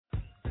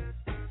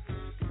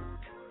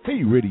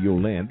Hey, Radio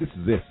Land, this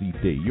is S.E.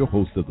 Day, your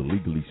host of the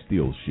Legally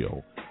Still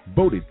Show,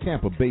 voted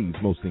Tampa Bay's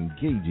most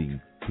engaging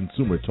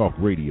consumer talk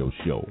radio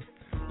show.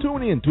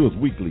 Tune in to us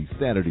weekly,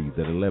 Saturdays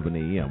at 11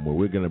 a.m., where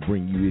we're going to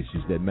bring you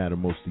issues that matter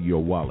most to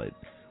your wallet.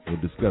 We'll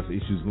discuss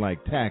issues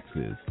like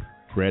taxes,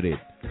 credit,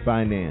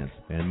 finance,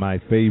 and my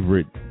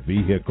favorite,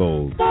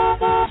 vehicles.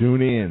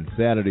 Tune in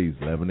Saturdays,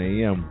 11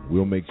 a.m.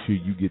 We'll make sure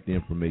you get the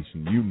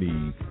information you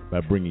need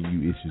by bringing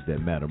you issues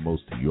that matter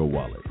most to your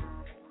wallet.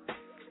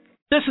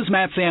 This is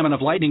Matt Salmon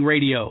of Lightning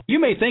Radio. You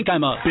may think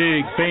I'm a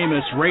big,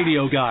 famous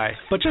radio guy,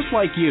 but just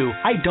like you,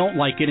 I don't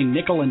like getting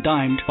nickel and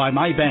dimed by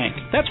my bank.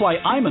 That's why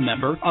I'm a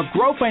member of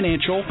Grow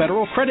Financial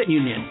Federal Credit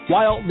Union.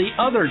 While the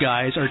other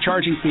guys are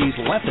charging fees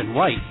left and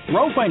right,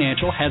 Grow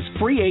Financial has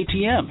free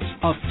ATMs,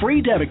 a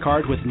free debit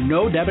card with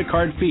no debit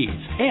card fees,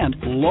 and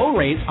low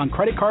rates on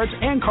credit cards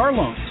and car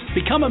loans.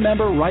 Become a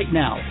member right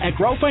now at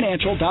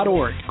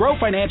growfinancial.org. Grow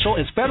Financial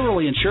is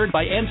federally insured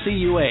by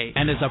NCUA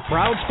and is a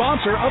proud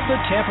sponsor of the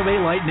Tampa Bay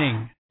Lightning.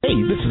 Hey,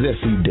 this is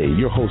S.E. Day,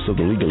 your host of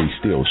the Legally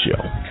Still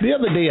Show. The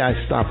other day I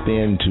stopped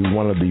into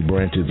one of the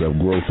branches of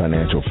Grow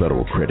Financial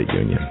Federal Credit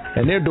Union,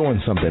 and they're doing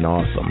something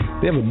awesome.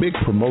 They have a big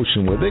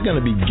promotion where they're going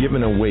to be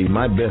giving away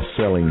my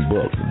best-selling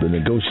book, The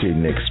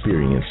Negotiating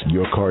Experience,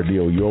 Your Car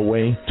Deal Your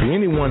Way, to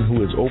anyone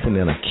who has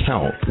opened an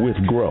account with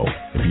Grow.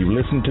 If you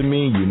listen to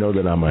me, you know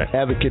that I'm an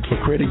advocate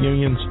for credit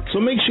unions, so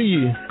make sure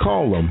you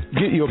call them,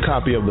 get your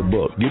copy of the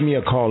book, give me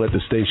a call at the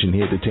station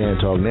here at the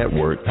Tan Talk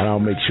Network, and I'll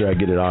make sure I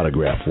get it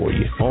autographed for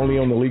you. Only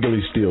on the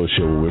Legally Still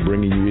Show, where we're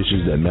bringing you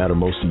issues that matter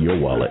most to your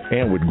wallet,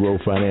 and with Grow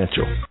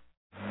Financial.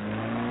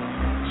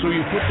 So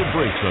you put the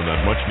brakes on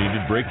that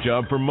much-needed brake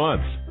job for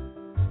months.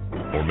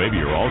 Or maybe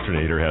your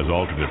alternator has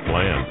alternate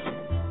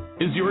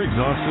plans. Is your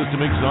exhaust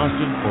system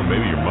exhausted, or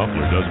maybe your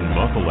muffler doesn't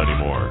muffle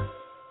anymore?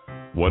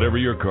 Whatever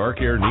your car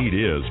care need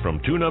is,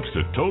 from tune-ups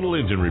to total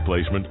engine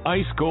replacement,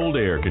 Ice Cold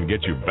Air can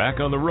get you back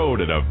on the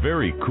road at a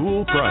very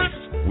cool price.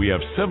 We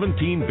have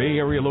 17 Bay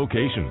Area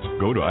locations.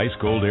 Go to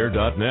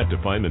icecoldair.net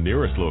to find the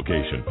nearest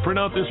location. Print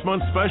out this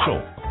month's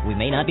special. We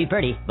may not be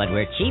pretty, but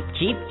we're cheap,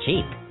 cheap,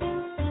 cheap.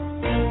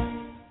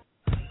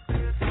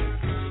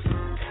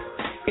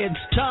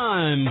 It's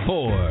time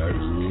for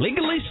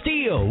Legally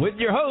Steal with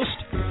your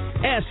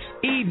host,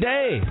 S.E.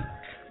 Day.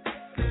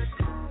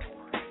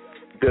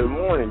 Good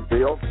morning,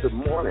 Bill. Good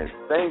morning.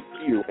 Thank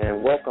you,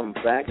 and welcome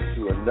back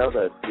to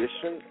another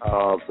edition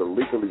of the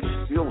Legally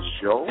Still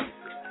Show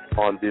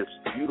on this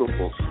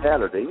beautiful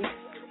Saturday,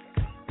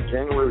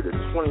 January the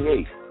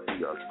 28th.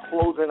 We are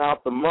closing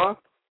out the month,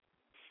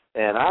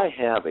 and I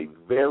have a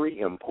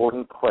very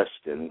important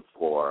question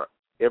for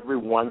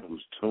everyone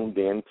who's tuned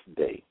in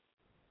today.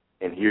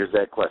 And here's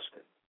that question.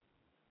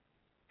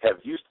 Have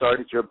you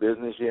started your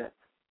business yet?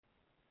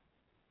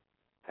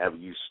 Have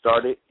you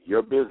started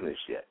your business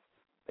yet?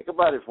 Think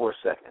about it for a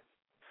second.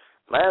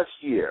 Last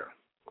year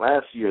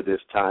this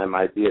time,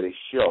 I did a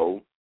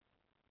show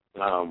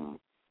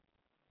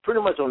pretty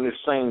much on this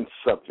same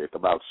subject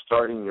about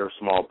starting your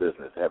small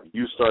business. Have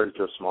you started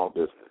your small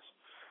business?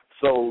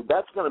 So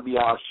that's going to be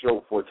our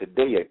show for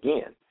today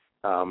again.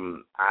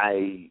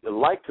 I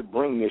like to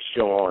bring this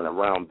show on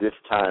around this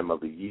time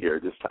of the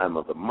year, this time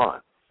of the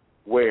month,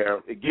 where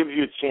it gives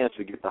you a chance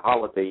to get the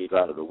holidays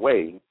out of the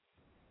way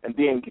and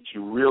then get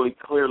you really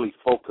clearly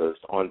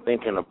focused on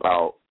thinking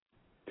about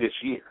this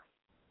year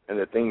and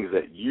the things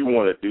that you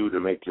want to do to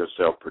make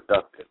yourself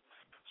productive.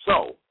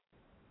 So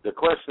the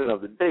question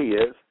of the day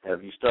is,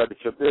 have you started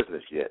your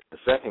business yet? The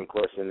second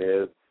question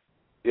is,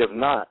 if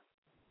not,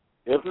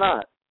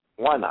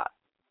 why not?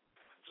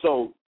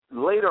 So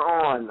later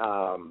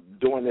on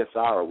during this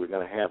hour, we're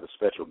going to have a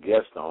special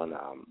guest on,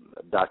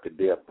 Dr.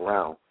 Deb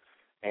Brown,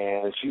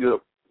 and she's a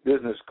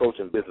business coach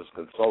and business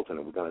consultant,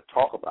 and we're going to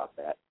talk about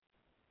that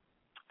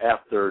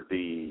after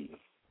the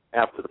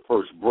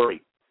first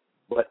break.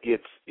 But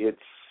it's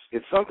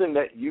something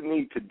that you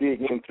need to dig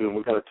into, and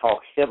we're going to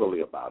talk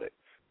heavily about it.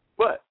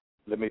 But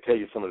let me tell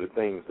you some of the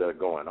things that are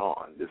going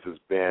on. This has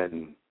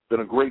been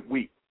a great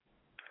week.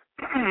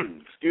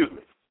 Excuse me.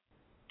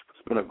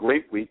 It's been a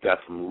great week. Got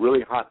some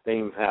really hot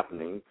things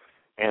happening,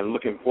 and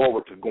looking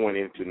forward to going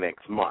into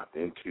next month,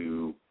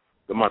 into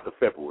the month of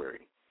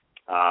February,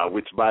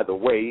 which, by the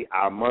way,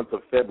 our month of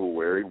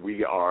February,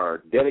 we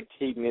are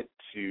dedicating it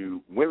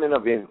to women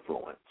of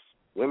influence,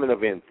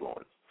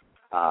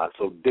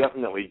 So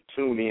definitely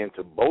tune in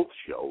to both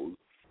shows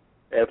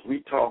as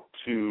we talk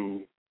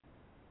to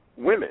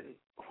women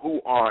who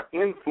are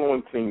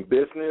influencing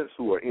business,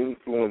 who are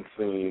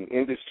influencing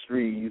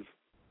industries,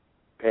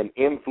 and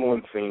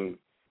influencing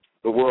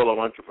the world of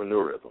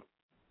entrepreneurism.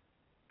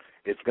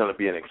 It's going to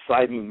be an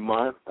exciting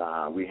month.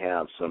 We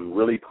have some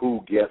really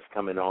cool guests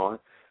coming on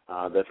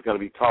that's going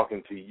to be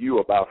talking to you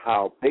about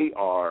how they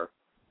are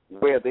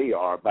where they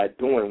are by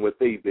doing what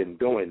they've been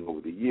doing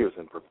over the years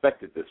and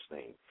perfected this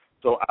thing.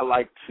 So I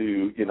like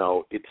to,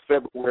 it's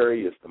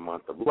February, it's the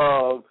month of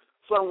love,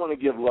 so I want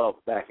to give love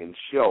back and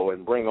show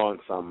and bring on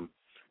some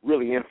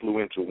really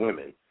influential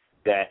women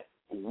that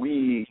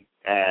we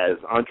as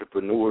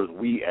entrepreneurs,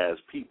 we as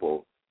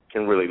people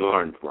can really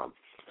learn from.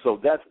 So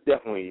that's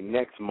definitely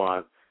next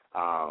month.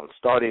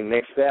 starting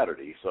next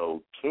Saturday.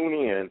 So tune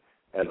in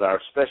as our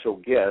special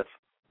guest,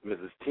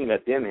 Mrs. Tina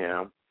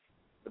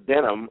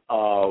Denham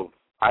of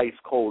Ice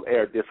Cold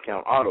Air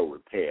Discount Auto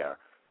Repair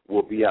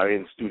will be our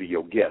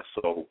in-studio guest.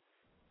 So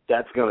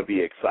that's going to be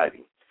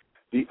exciting.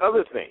 The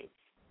other thing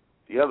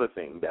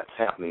that's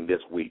happening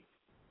this week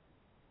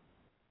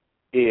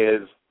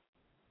is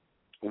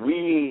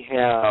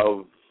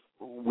we're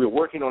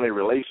working on a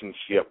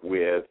relationship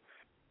with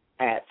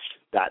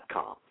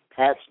Patch.com.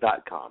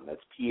 Patch.com.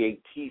 That's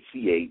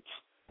PATCH.com.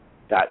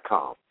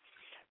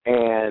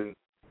 And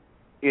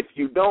if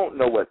you don't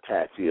know what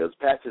Patch is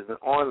an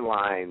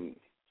online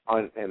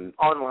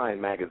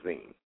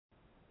magazine.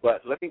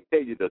 But let me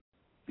tell you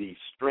the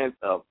strength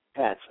of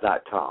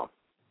Patch.com.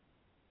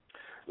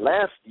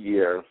 Last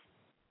year,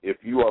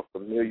 if you are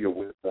familiar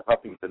with the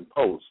Huffington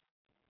Post,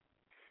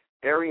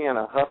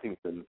 Arianna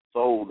Huffington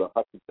sold the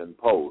Huffington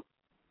Post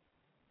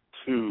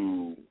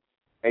to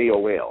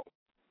AOL,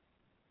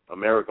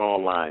 America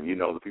Online,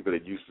 the people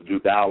that used to do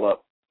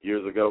dial-up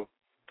years ago.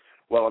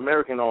 Well,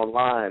 American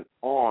Online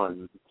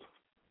owns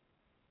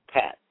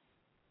Patch.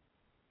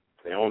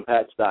 They own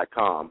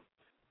Patch.com,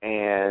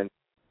 and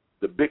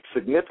the big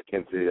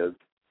significance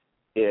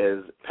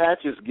is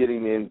Patch is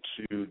getting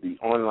into the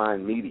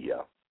online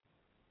media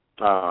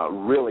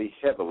really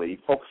heavily,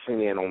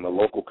 focusing in on the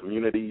local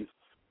communities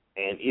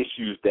and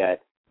issues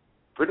that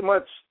pretty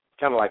much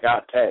kind of like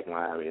our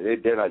tagline. I mean,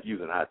 they're not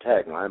using our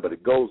tagline, but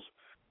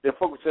they're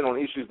focusing on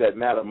issues that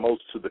matter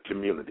most to the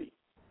community.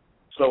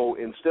 So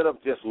instead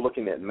of just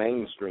looking at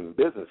mainstream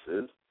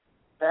businesses,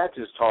 Patch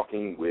is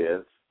talking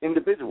with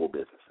individual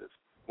businesses.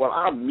 Well,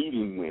 our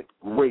meeting went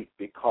great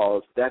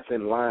because that's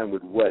in line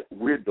with what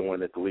we're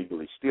doing at the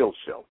Legally Steel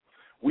Show.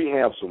 We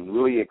have some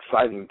really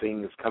exciting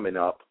things coming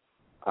up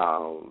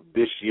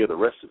this year, the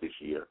rest of this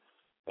year,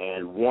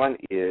 and one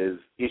is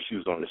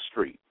Issues on the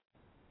Street.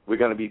 We're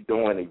going to be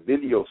doing a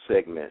video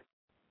segment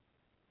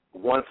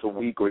once a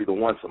week or either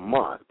once a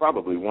month,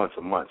 probably once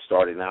a month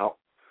starting out,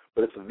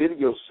 but it's a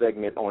video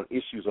segment on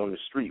Issues on the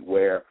Street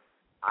where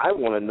I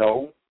want to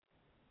know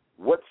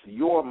what's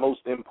your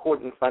most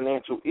important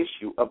financial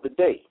issue of the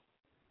day.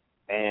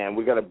 And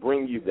we're going to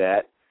bring you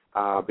that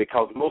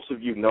because most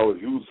of you know,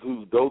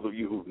 those of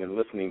you who've been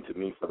listening to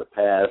me for the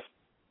past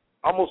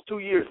almost 2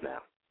 years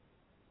now,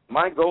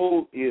 my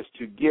goal is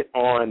to get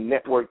on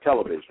network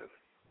television.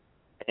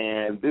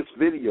 And this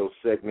video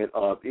segment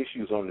of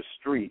Issues on the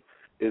Street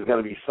is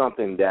going to be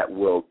something that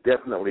will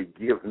definitely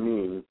give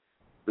me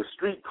the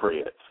street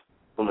creds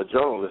from a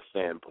journalist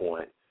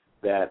standpoint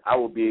that I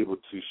will be able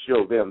to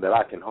show them that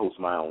I can host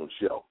my own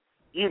show.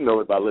 You know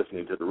it by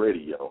listening to the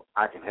radio.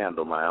 I can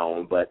handle my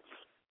own, but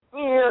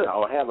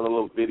having a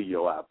little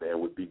video out there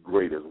would be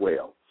great as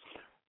well.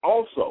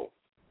 Also,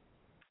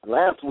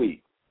 last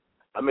week,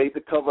 I made the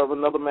cover of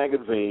another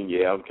magazine.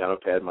 Yeah, I'm kind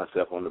of patting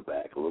myself on the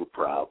back, a little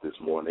proud this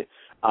morning.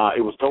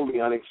 It was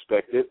totally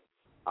unexpected.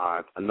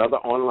 Another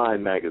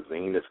online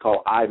magazine. It's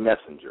called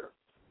iMessenger.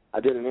 I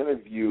did an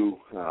interview,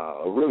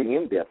 a really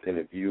in-depth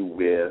interview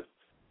with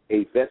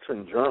a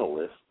veteran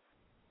journalist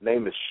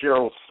named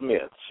Cheryl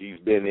Smith. She's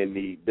been in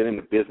the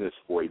business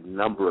for a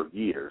number of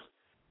years,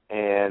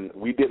 and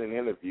we did an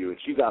interview. And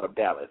she's out of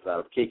Dallas, out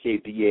of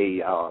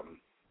KKDA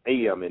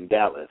AM in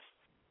Dallas.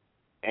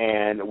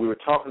 And we were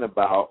talking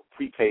about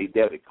prepaid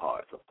debit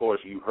cards. Of course,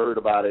 you heard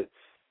about it.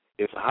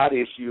 It's a hot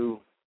issue.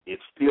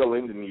 It's still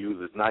in the news.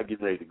 It's not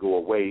getting ready to go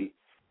away.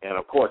 And,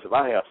 of course, if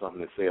I have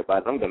something to say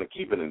about it, I'm going to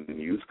keep it in the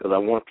news because I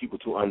want people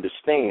to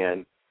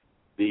understand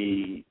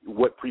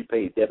what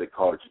prepaid debit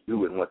cards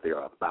do and what they're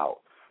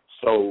about.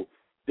 So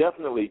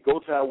definitely go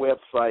to our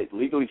website,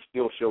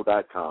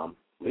 LegallySteelShow.com,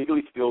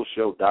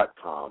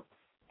 LegallySteelShow.com,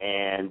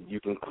 and you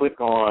can click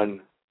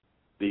on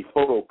the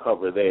photo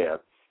cover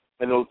there.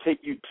 And it'll take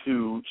you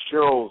to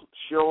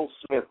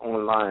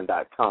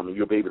CherylSmithOnline.com, and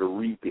you'll be able to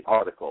read the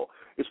article.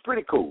 It's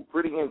pretty cool,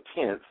 pretty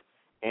intense,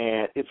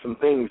 and it's some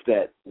things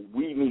that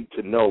we need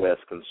to know as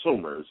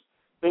consumers,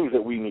 things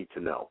that we need to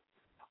know.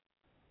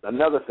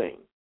 Another thing,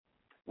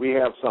 we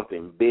have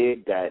something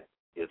big that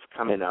is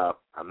coming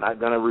up. I'm not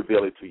going to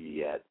reveal it to you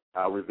yet.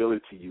 I'll reveal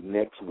it to you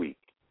next week.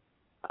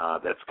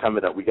 That's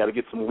coming up. We got to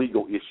get some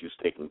legal issues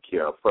taken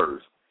care of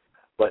first,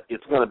 but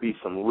it's going to be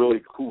some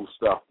really cool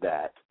stuff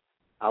that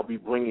I'll be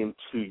bringing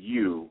to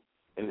you,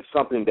 and it's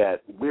something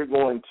that we're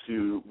going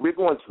to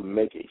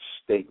make a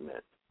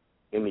statement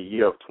in the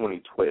year of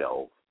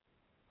 2012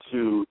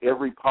 to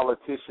every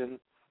politician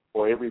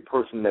or every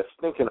person that's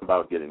thinking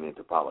about getting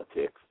into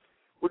politics.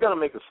 We're going to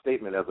make a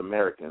statement as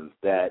Americans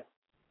that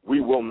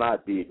we will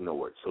not be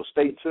ignored. So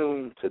stay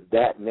tuned to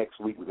that next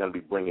week. We're going to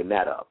be bringing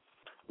that up.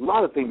 A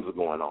lot of things are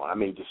going on. I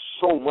mean, just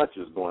so much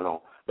is going on.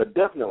 But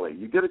definitely,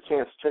 you get a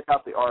chance, check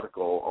out the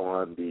article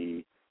on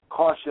the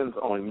cautions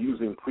on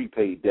using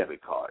prepaid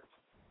debit cards.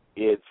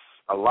 It's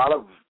a lot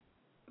of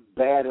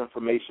bad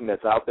information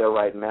that's out there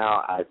right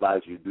now. I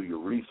advise you to do your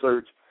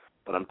research,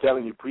 but I'm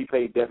telling you,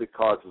 prepaid debit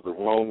cards is the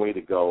wrong way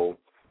to go.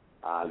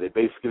 They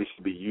basically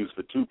should be used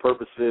for two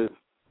purposes.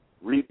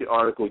 Read the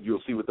article.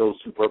 You'll see what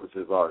those two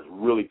purposes are. It's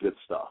really good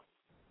stuff.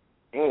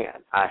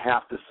 And I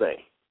have to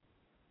say,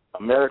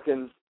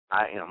 Americans,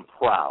 I am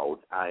proud.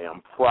 I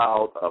am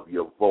proud of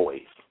your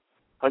voice.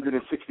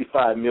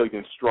 165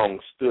 million strong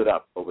stood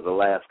up over the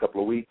last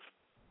couple of weeks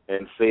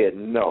and said,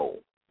 no,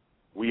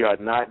 we are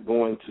not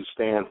going to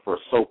stand for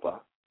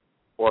SOPA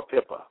or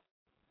PIPA.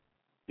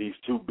 These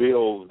two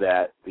bills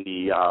that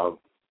the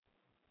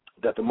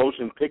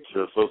Motion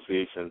Picture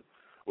Association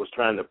was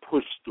trying to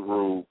push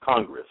through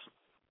Congress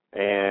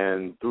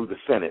and through the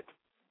Senate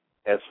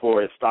as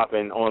far as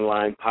stopping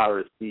online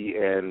piracy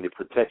and the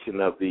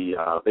protection of the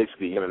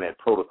basically Internet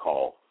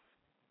protocol.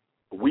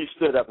 We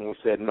stood up and we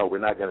said, no, we're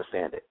not going to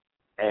stand it.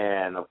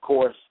 And, of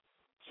course,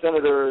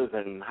 senators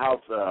and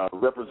House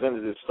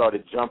representatives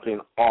started jumping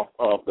off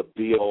of the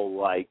bill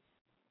like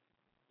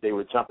they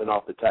were jumping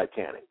off the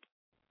Titanic.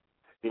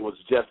 It was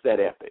just that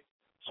epic.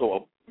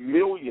 So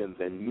millions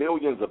and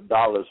millions of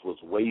dollars was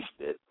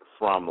wasted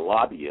from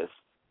lobbyists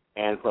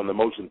and from the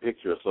Motion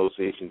Picture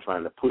Association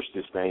trying to push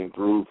this thing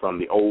through, from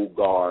the old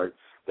guard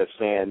that's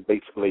saying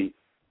basically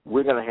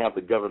we're going to have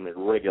the government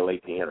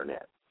regulate the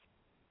Internet.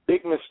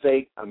 Big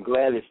mistake. I'm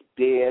glad it's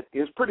dead.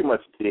 It's pretty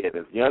much dead.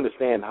 If you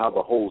understand how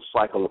the whole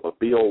cycle of a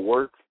bill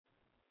works,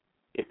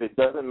 if it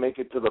doesn't make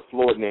it to the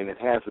floor, then it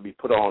has to be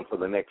put on for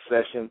the next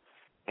session.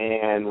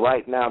 And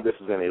right now this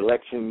is an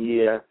election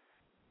year.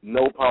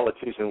 No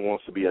politician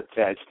wants to be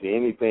attached to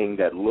anything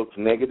that looks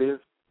negative,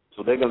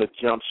 so they're going to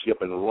jump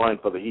ship and run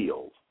for the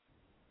hills.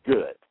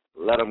 Good.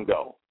 Let them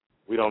go.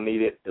 We don't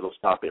need it. It'll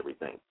stop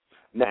everything.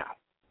 Now,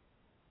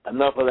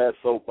 enough of that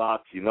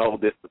soapbox. You know,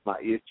 this is my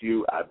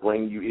issue. I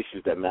bring you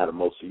issues that matter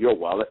most to your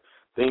wallet,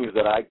 things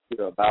that I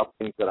care about,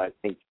 things that I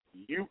think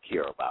you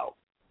care about.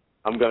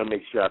 I'm going to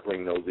make sure I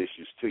bring those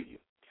issues to you.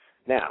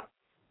 Now,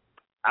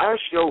 our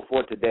show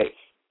for today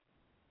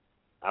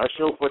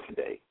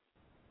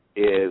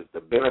is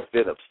the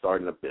benefit of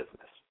starting a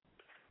business.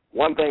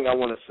 One thing I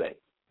want to say,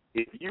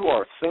 if you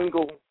are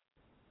single,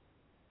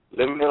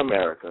 living in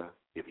America,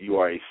 if you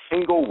are a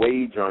single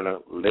wage earner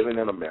living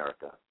in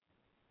America,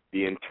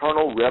 the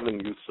Internal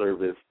Revenue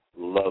Service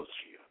loves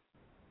you.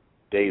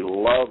 They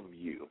love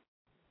you.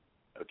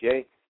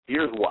 Okay?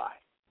 Here's why.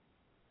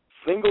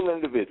 Single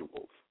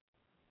individuals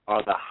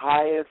are the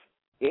highest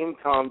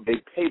income, they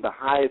pay the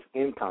highest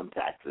income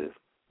taxes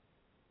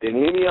than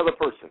any other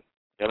person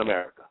in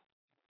America.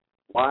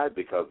 Why?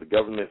 Because the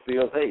government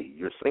feels, hey,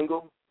 you're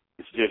single,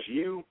 it's just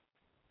you.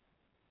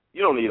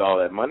 You don't need all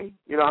that money.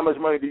 You know, how much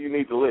money do you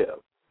need to live?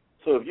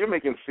 So if you're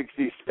making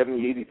 $60,000,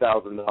 $70,000,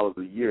 $80,000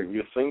 a year and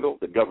you're single,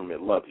 the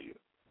government loves you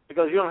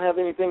because you don't have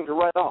anything to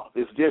write off.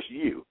 It's just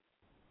you.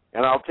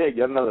 And I'll tell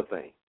you another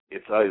thing.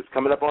 It's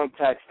coming up on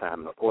tax time,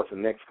 and of course, the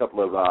next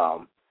couple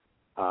of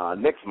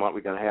next month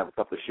we're going to have a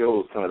couple of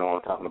shows coming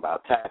on talking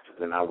about taxes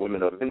in our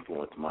Women of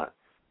Influence month,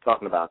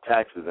 talking about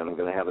taxes, and I'm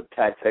going to have a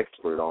tax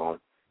expert on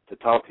to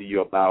talk to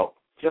you about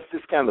just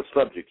this kind of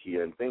subject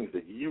here and things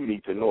that you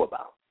need to know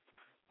about.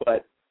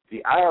 But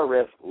the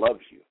IRS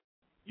loves you.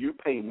 You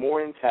pay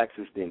more in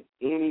taxes than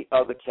any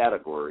other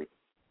category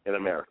in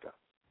America.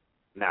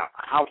 Now,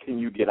 how can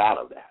you get out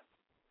of that?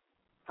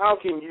 How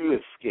can you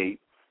escape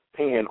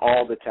paying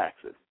all the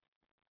taxes?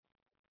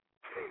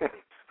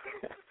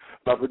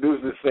 My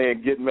producer's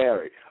saying get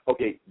married.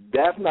 Okay,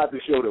 that's not the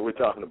show that we're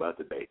talking about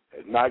today.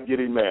 It's not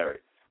getting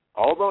married.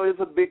 Although it's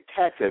a big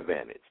tax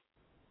advantage.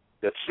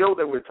 The show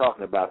that we're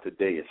talking about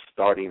today is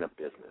starting a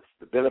business,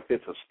 the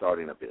benefits of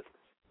starting a business.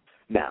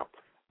 Now,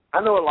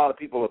 I know a lot of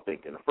people are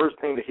thinking, the first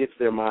thing that hits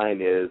their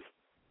mind is,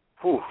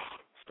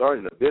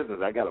 starting a business,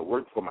 I got to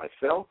work for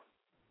myself.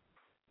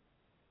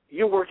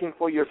 You're working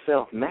for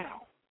yourself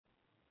now.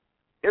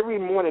 Every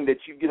morning that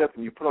you get up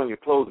and you put on your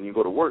clothes and you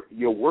go to work,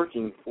 you're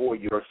working for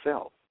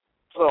yourself.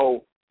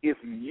 So if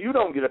you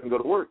don't get up and go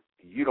to work,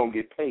 you don't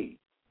get paid.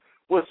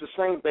 Well, it's the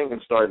same thing in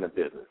starting a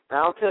business.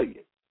 Now, I'll tell you,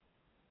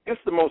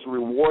 it's the most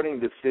rewarding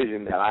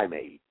decision that I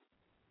made.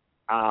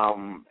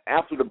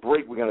 After the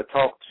break, we're going to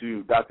talk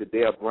to Dr.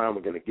 Deb Brown.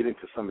 We're going to get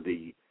into some of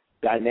the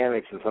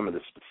dynamics and some of the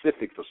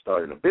specifics of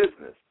starting a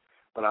business.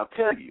 But I'll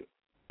tell you,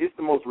 it's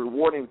the most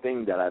rewarding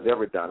thing that I've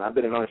ever done. I've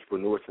been an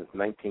entrepreneur since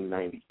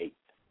 1998,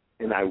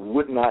 and I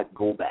would not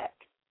go back.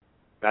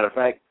 Matter of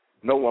fact,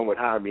 no one would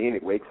hire me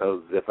anyway,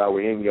 because if I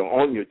were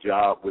on your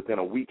job within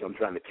a week, I'm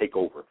trying to take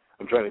over.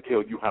 I'm trying to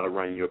tell you how to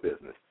run your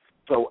business.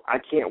 So I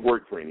can't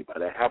work for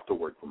anybody. I have to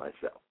work for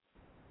myself.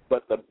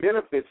 But the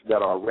benefits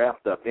that are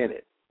wrapped up in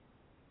it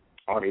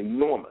are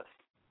enormous.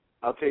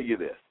 I'll tell you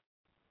this.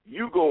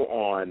 You go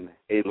on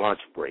a lunch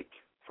break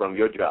from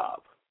your job.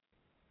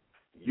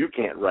 You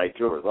can't write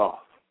yours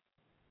off.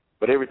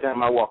 But every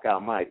time I walk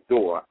out my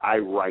door, I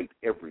write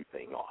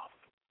everything off.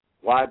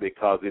 Why?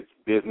 Because it's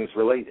business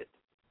related.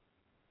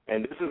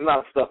 And this is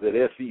not stuff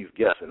that SE's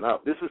guessing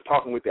up. This is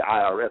talking with the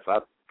IRS.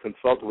 I've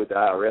consulted with the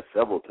IRS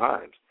several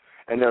times.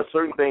 And there are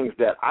certain things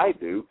that I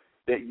do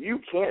that you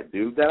can't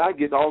do that I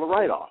get all the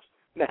write-offs.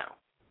 Now,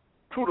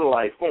 true to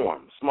life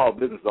form, small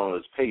business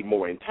owners pay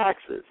more in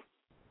taxes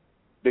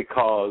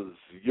because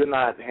you're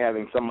not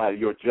having somebody,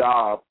 your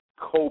job,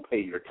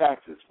 co-pay your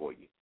taxes for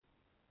you.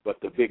 But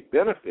the big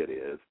benefit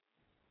is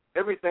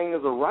everything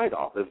is a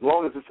write-off. As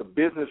long as it's a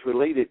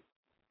business-related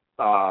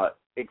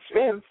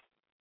expense,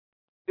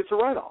 it's a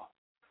write-off.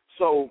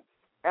 So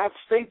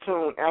stay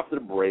tuned after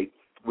the break.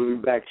 We'll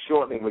be back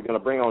shortly. We're going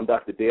to bring on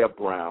Dr. Deb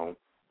Brown.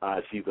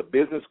 She's a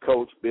business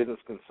coach, business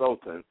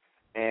consultant,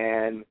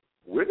 and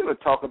we're going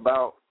to talk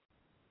about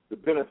the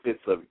benefits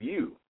of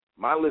you,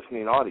 my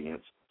listening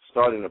audience,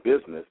 starting a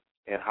business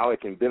and how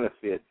it can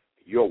benefit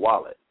your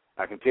wallet.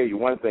 I can tell you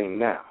one thing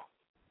now.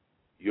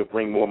 You'll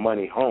bring more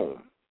money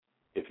home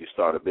if you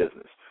start a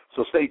business.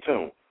 So stay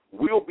tuned.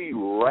 We'll be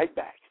right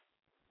back.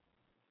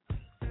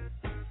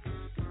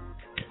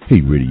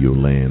 Hey, Radio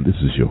Land, this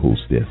is your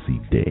host, S.E.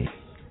 Day.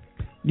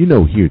 You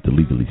know, here at the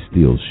Legally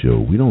Steel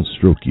Show, we don't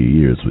stroke your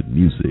ears with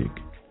music,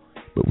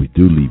 but we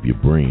do leave your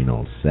brain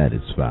all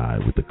satisfied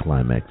with the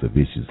climax of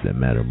issues that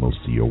matter most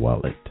to your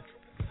wallet.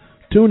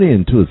 Tune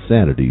in to us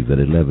Saturdays at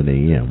 11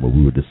 a.m. where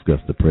we will discuss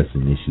the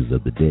pressing issues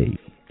of the day.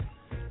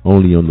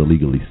 Only on the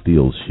Legally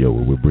Steel Show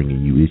where we're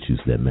bringing you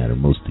issues that matter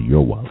most to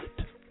your wallet.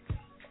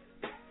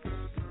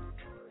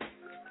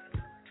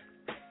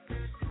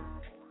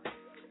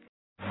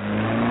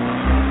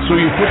 So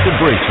you put the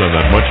brakes on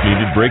that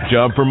much-needed brake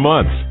job for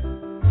months.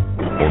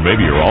 Or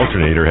maybe your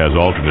alternator has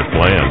alternate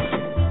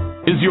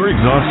plans. Is your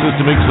exhaust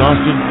system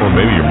exhausted, or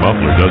maybe your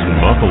muffler doesn't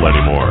muffle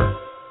anymore?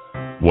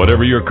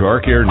 Whatever your car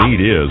care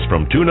need is,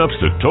 from tune-ups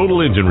to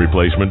total engine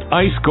replacement,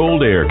 Ice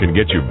Cold Air can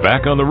get you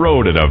back on the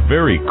road at a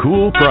very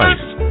cool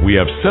price. We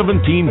have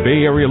 17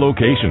 Bay Area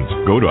locations.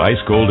 Go to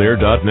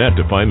icecoldair.net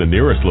to find the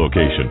nearest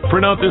location.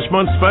 Print out this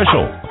month's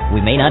special.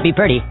 We may not be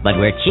pretty, but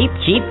we're cheap,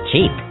 cheap,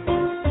 cheap.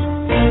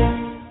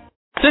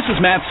 This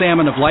is Matt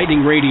Salmon of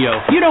Lightning Radio.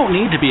 You don't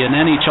need to be an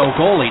NHL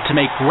goalie to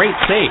make great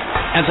saves.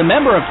 As a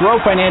member of Grow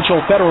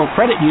Financial Federal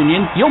Credit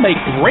Union, you'll make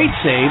great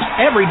saves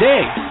every day.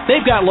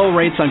 They've got low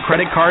rates on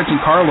credit cards and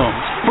car loans,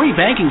 free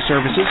banking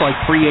services like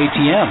free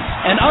ATMs,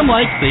 and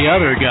unlike the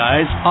other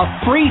guys, a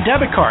free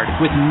debit card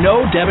with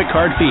no debit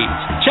card fees.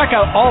 Check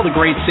out all the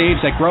great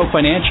saves at Grow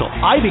Financial.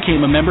 I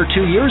became a member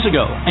 2 years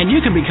ago, and you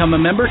can become a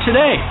member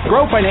today.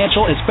 Grow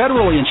Financial is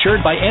federally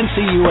insured by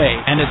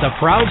NCUA and is a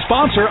proud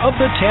sponsor of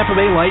the Tampa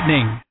Bay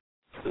Lightning.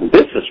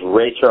 This is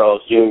Ray Charles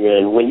Jr.,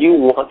 and when you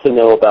want to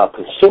know about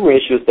consumer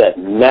issues that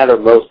matter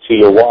most to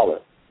your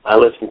wallet, I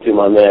listen to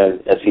my man,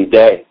 S.E.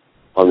 Day,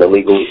 on the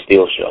Legally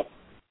Steel Show.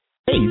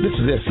 Hey, this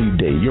is S.E.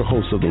 Day, your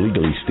host of the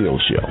Legally Steel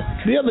Show.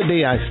 The other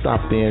day I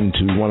stopped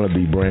into one of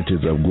the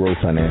branches of Grow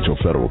Financial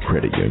Federal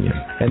Credit Union,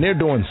 and they're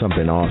doing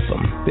something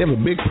awesome. They have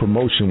a big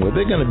promotion where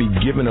they're going to be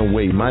giving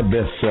away my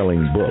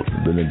best-selling book,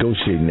 The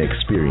Negotiating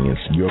Experience,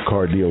 Your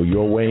Car Deal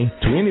Your Way,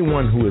 to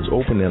anyone who has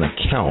opened an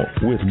account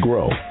with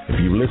Grow. If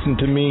you listen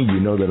to me,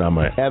 you know that I'm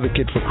an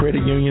advocate for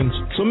credit unions,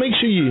 so make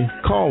sure you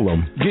call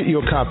them, get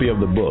your copy of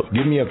the book,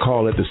 give me a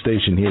call at the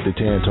station here at the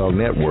Tan Talk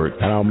Network,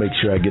 and I'll make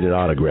sure I get it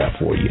autographed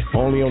for you.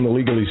 Only on the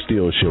Legally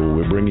Steel Show,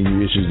 where we're bringing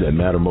you issues that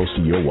matter most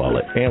to your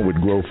wallet, and with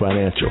Grow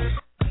Financial.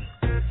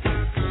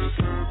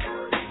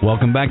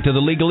 Welcome back to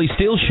the Legally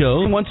Steel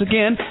Show. Once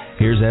again,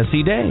 here's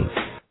S.E. Day.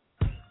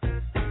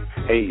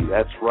 Hey,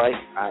 that's right.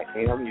 I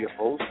am your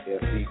host,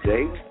 S.E.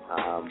 Day.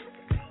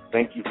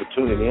 Thank you for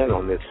tuning in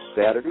on this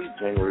Saturday,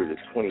 January the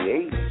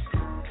 28th,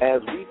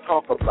 as we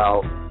talk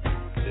about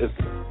business.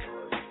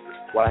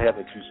 Why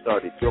haven't you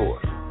started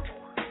yours?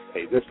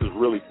 Hey, this is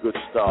really good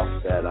stuff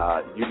that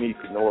you need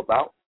to know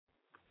about.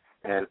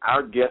 And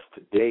our guest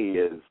today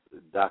is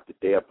Dr.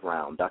 Deb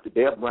Brown. Dr.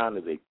 Deb Brown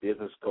is a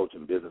business coach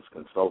and business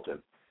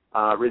consultant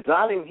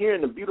residing here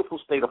in the beautiful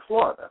state of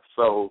Florida.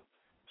 So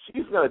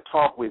she's going to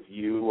talk with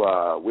you.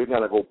 We're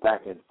going to go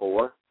back and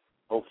forth.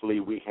 Hopefully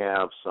we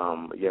have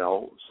some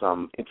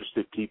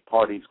interested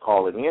parties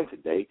calling in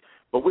today.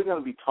 But we're going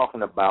to be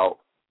talking about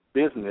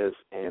business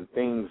and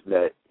things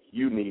that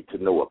you need to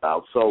know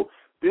about. So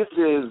this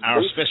is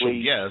our special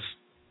guest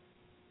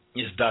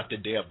is Dr.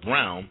 Deb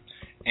Brown.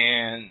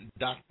 And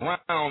Dr.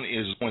 Brown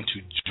is going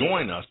to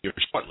join us here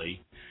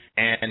shortly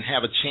and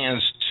have a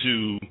chance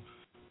to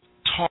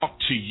talk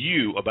to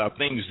you about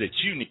things that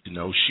you need to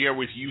know, share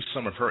with you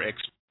some of her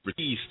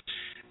expertise,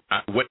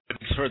 what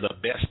makes her the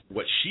best,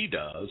 what she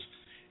does,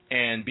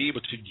 and be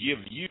able to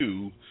give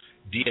you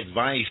the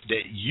advice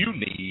that you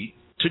need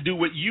to do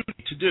what you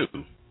need to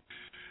do.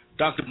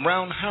 Dr.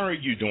 Brown, how are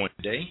you doing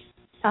today?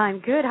 I'm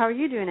good. How are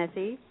you doing,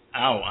 S.E.?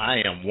 Oh,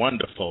 I am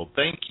wonderful.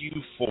 Thank you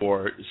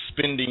for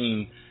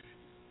spending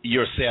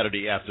your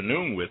Saturday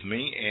afternoon with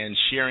me and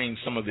sharing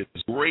some of this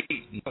great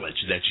knowledge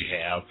that you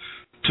have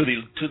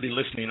to the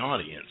listening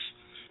audience.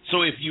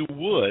 So if you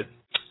would,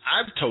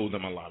 I've told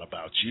them a lot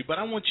about you, but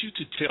I want you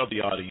to tell the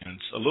audience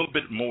a little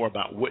bit more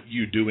about what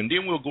you do, and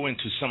then we'll go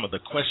into some of the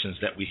questions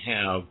that we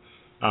have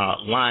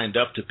lined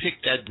up to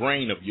pick that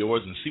brain of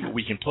yours and see what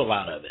we can pull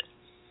out of it.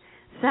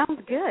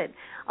 Sounds good.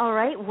 All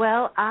right.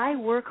 Well, I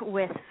work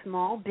with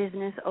small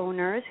business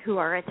owners who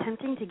are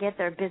attempting to get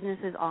their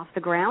businesses off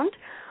the ground,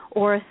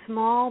 or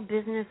small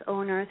business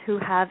owners who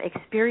have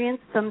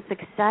experienced some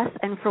success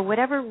and for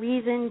whatever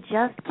reason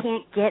just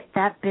can't get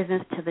that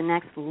business to the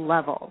next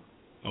level.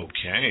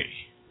 Okay.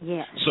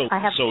 Yes.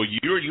 So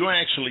you're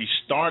actually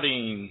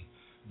starting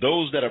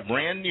those that are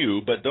brand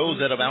new, but those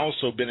that have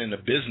also been in the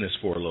business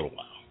for a little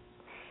while.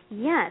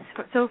 Yes.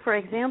 So, for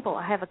example,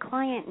 I have a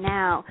client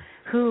now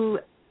who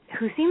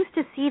seems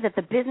to see that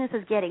the business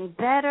is getting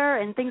better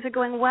and things are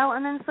going well,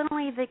 and then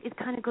suddenly it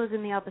kind of goes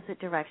in the opposite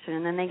direction,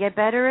 and then they get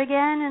better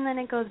again, and then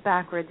it goes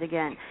backwards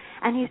again.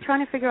 And he's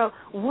trying to figure out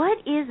what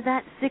is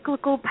that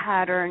cyclical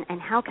pattern and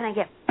how can I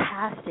get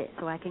past it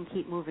so I can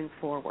keep moving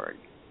forward.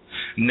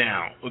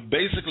 Now,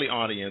 basically,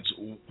 audience,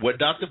 what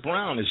Dr.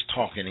 Brown is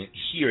talking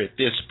here at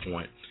this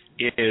point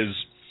is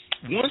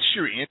once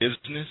you're in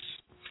business,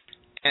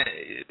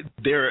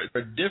 there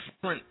are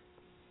different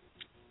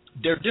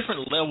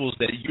levels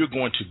that you're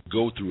going to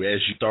go through as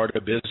you start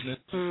a business,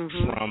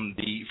 from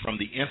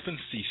the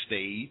infancy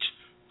stage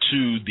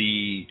to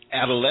the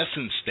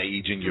adolescent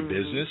stage in your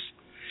business.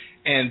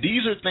 And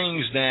these are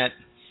things that,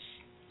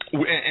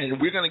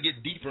 and we're going to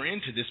get deeper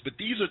into this, but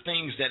these are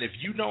things that if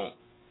you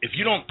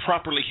don't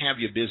properly have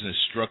your business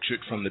structured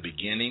from the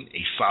beginning,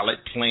 a solid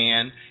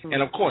plan,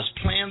 and of course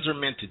plans are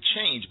meant to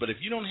change, but if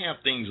you don't have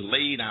things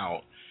laid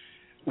out,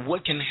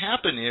 what can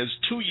happen is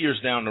 2 years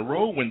down the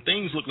road when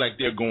things look like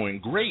they're going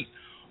great,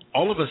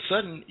 all of a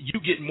sudden you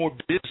get more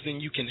business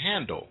than you can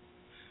handle.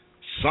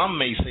 Some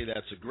may say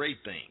that's a great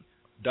thing.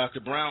 Dr.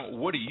 Brown,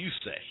 what do you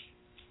say?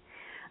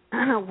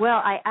 Well,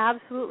 I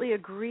absolutely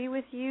agree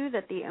with you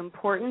that the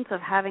importance of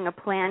having a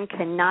plan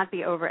cannot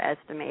be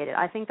overestimated.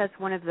 I think that's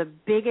one of the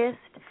biggest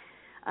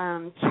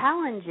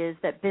challenges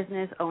that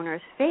business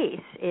owners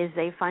face is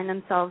they find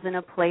themselves in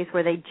a place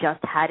where they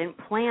just hadn't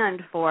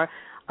planned for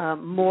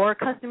more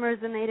customers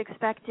than they'd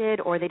expected,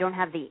 or they don't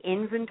have the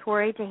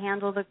inventory to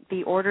handle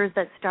the orders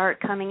that start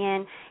coming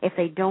in. If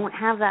they don't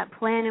have that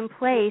plan in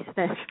place,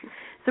 then,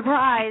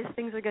 surprise,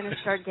 things are going to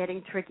start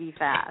getting tricky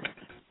fast.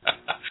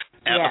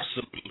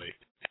 Absolutely. Yes.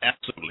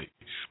 Absolutely.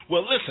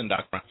 Well, listen,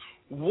 Dr. Brown,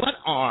 what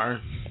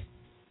are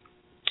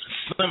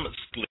some of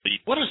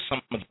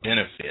the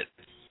benefits?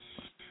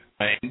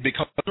 And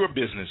because you're a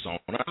business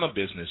owner, I'm a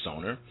business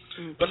owner,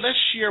 but let's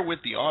share with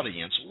the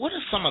audience, what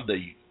are some of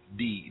the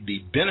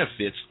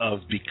benefits of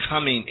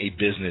becoming a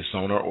business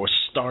owner or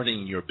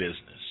starting your business?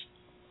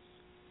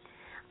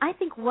 I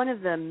think one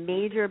of the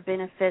major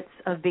benefits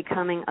of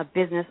becoming a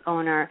business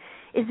owner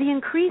is the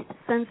increased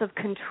sense of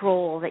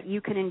control that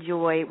you can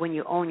enjoy when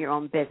you own your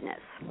own business.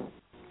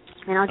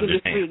 And I'll give you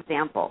 3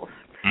 examples.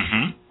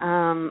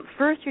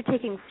 First, you're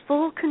taking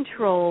full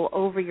control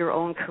over your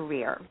own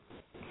career.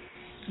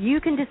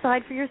 You can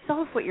decide for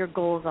yourself what your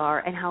goals are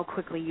and how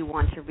quickly you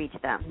want to reach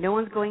them. No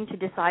one's going to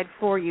decide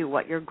for you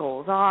what your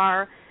goals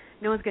are.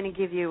 No one's going to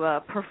give you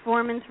a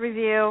performance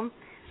review.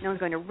 No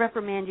one's going to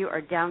reprimand you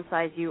or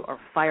downsize you or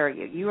fire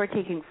you. You are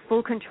taking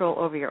full control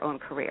over your own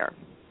career.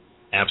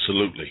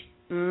 Absolutely.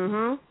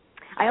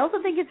 I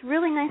also think it's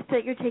really nice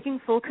that you're taking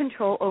full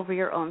control over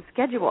your own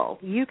schedule.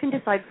 You can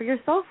decide for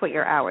yourself what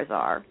your hours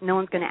are. No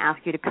one's going to ask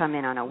you to come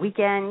in on a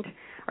weekend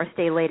or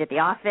stay late at the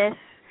office,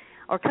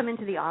 or come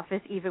into the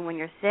office even when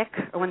you're sick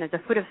or when there's a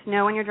foot of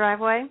snow in your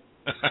driveway.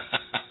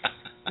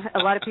 A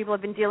lot of people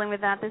have been dealing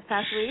with that this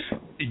past week.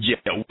 Yeah,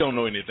 we don't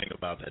know anything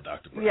about that,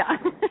 Dr. Brown. Yeah.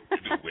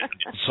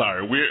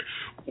 Sorry,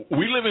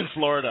 we live in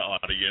Florida,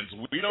 audience.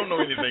 We don't know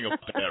anything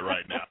about that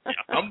right now.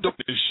 I'm doing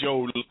this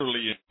show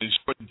literally in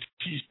short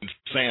tees and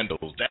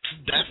sandals.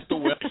 That's the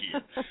weather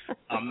here.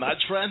 I'm not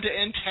trying to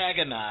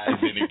antagonize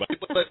anybody,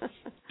 but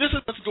this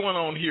is what's going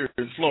on here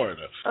in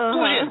Florida.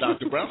 Go ahead,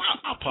 Dr. Brown.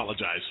 I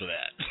apologize for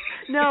that.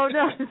 No,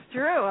 it's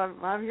true.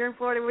 I'm here in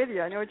Florida with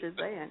you. I know what you're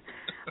saying.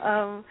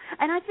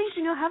 And I think,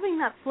 having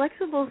that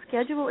flexible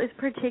schedule is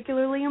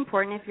particularly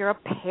important if you're a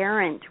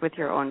parent with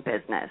your own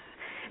business,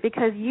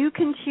 because you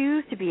can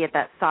choose to be at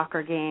that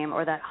soccer game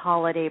or that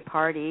holiday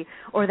party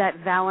or that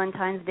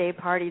Valentine's Day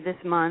party this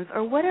month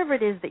or whatever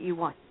it is that you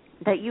want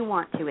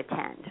to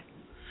attend.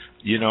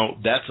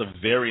 That's a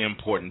very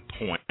important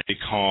point,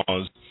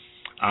 because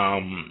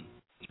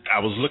I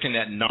was looking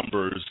at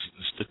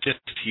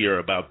statistics here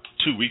about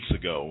 2 weeks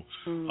ago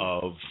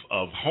of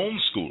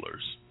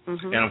homeschoolers,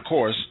 and of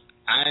course,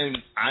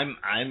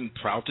 I'm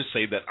proud to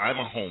say that I'm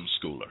a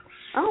homeschooler.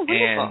 Oh,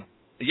 wonderful. And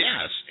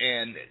yes,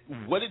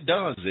 and what it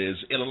does is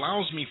it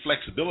allows me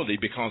flexibility,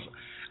 because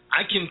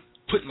I can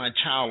put my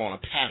child on a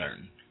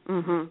pattern,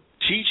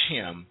 teach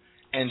him,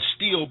 and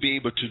still be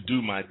able to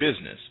do my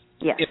business.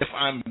 Yes. If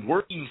I'm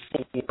working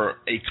for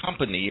a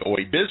company or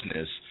a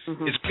business,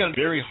 it's going to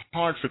be very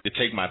hard for me to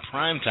take my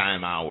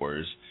primetime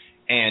hours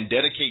and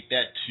dedicate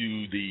that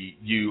to the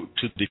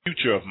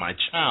future of my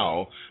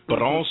child,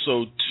 but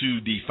also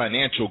to the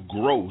financial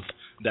growth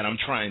that I'm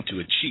trying to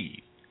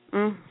achieve.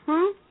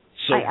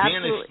 So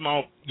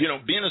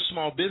being a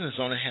small business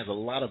owner has a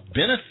lot of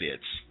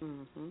benefits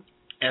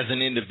as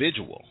an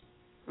individual.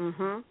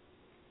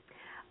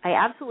 I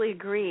absolutely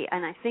agree,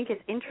 and I think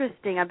it's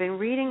interesting. I've been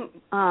reading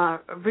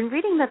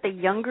that the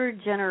younger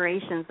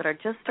generations that are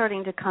just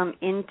starting to come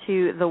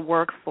into the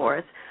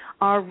workforce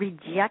are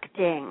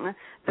rejecting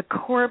the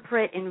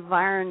corporate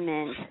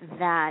environment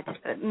that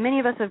many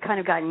of us have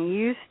kind of gotten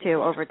used to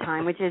over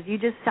time, which is you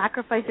just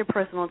sacrifice your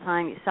personal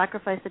time, you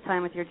sacrifice the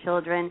time with your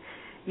children,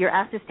 you're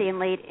asked to stay in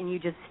late and you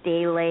just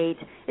stay late.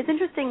 It's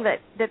interesting that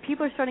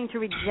people are starting to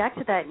reject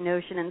that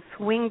notion and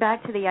swing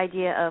back to the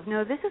idea of,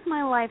 no, this is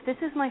my life, this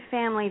is my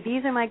family,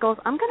 these are my goals.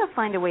 I'm going to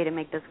find a way to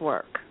make this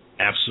work.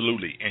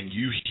 Absolutely. And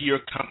you hear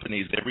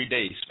companies every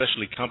day,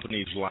 especially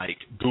companies like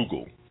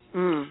Google.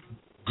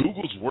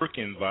 Google's work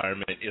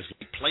environment is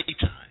like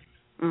playtime.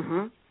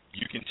 Mm-hmm.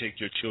 You can take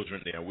your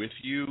children there with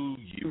you.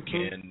 You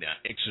can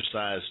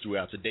exercise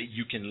throughout the day.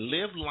 You can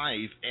live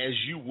life as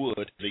you would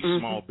as a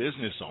small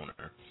business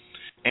owner.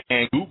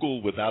 And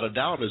Google, without a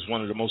doubt, is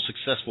one of the most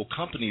successful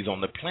companies on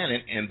the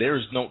planet, and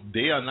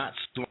they are not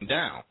slowing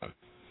down.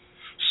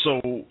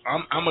 So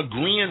I'm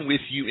agreeing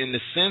with you in the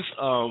sense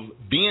of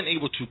being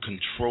able to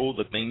control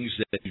the things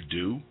that you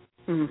do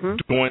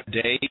during the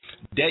day.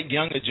 That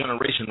younger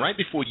generation, right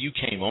before you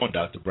came on,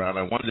 Dr. Brown,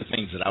 one of the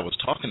things that I was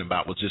talking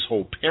about was this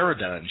whole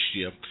paradigm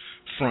shift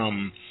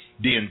from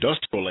the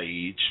industrial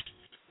age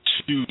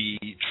to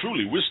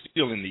truly, we're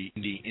still in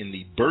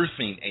the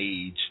birthing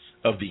age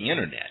of the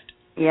internet.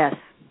 Yes.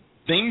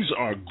 Things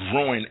are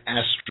growing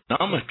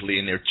astronomically,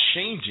 and they're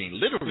changing,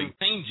 literally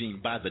changing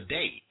by the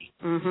day.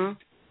 Mm-hmm.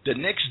 The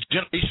next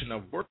generation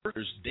of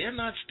workers, they're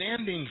not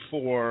standing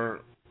for,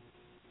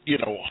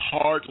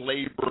 hard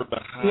labor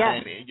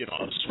behind,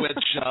 a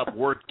sweatshop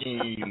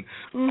working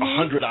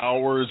 100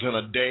 hours in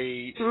a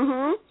day.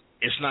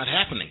 It's not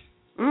happening.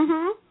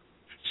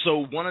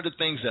 So one of the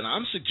things that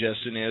I'm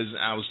suggesting is,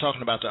 I was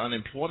talking about the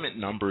unemployment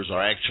numbers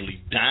are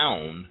actually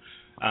down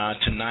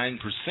to 9%,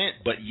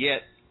 but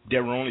yet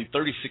there were only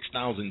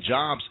 36,000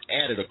 jobs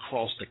added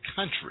across the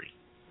country.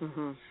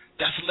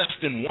 That's less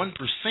than 1%.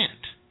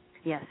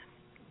 Yes.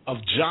 Of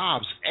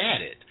jobs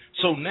added.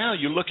 So now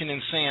you're looking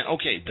and saying,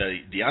 okay,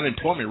 the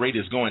unemployment rate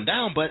is going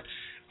down, but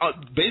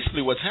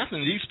basically what's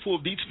happening,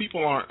 these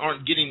people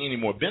aren't getting any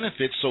more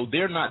benefits, so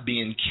they're not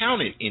being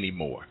counted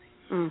anymore.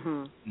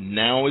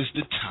 Now is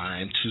the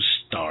time to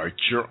start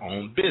your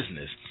own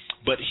business.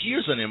 But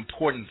here's an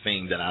important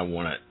thing that I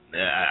want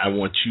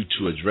you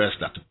to address,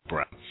 Dr.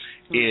 Brown,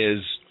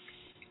 is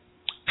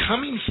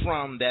coming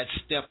from that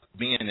step of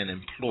being an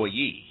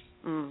employee.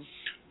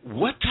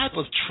 What type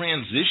of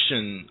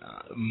transition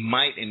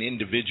might an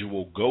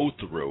individual go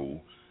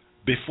through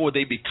before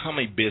they become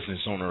a business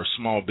owner or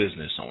small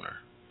business owner?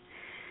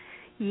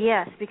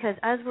 Yes, because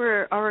as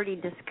we're already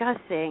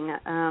discussing,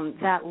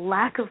 that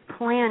lack of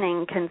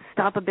planning can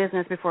stop a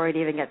business before it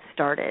even gets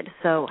started.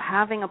 So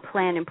having a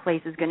plan in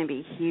place is going to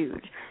be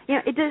huge.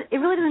 It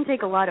really doesn't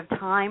take a lot of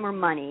time or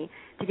money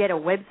to get a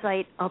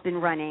website up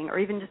and running, or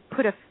even just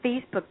put a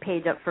Facebook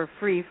page up for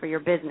free for your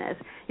business.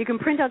 You can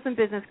print out some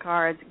business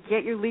cards,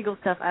 get your legal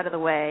stuff out of the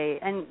way,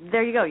 and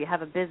there you go, you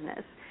have a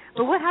business.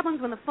 But what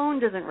happens when the phone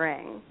doesn't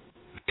ring?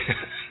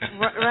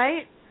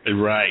 Right?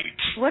 Right.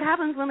 What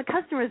happens when the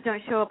customers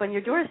don't show up on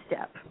your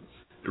doorstep?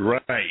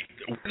 Right.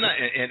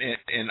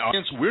 And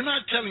audience, we're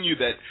not telling you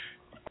that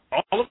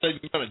all of a sudden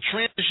you're going to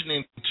transition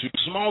into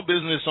small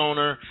business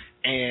owner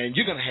and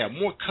you're going to have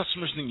more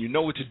customers than you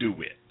know what to do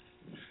with.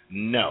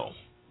 No.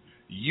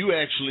 You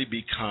actually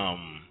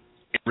become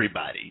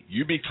everybody.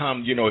 You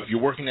become, if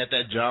you're working at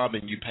that job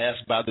and you pass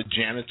by the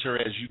janitor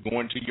as you go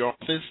into your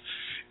office,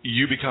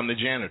 you become the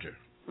janitor.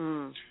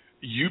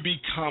 You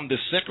become the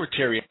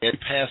secretary. As you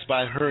pass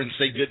by her and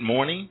say good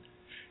morning,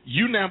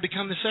 you now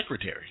become the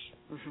secretary.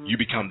 You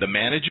become the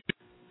manager.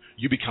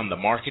 You become the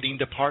marketing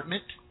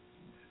department,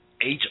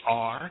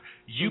 HR.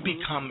 You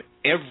become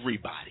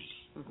everybody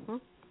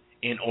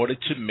in order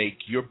to make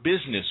your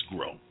business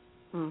grow.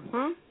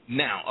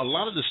 Now, a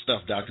lot of the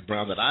stuff, Dr.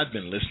 Brown, that I've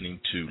been listening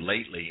to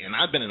lately, and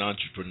I've been an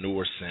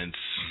entrepreneur since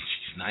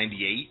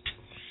 98,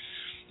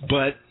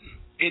 but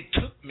it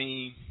took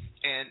me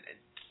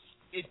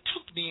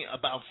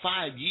about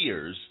 5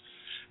 years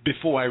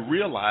before I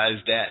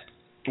realized that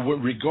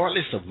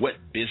regardless of what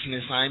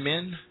business I'm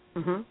in,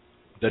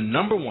 the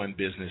number one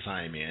business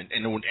I'm in,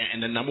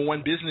 and the number one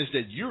business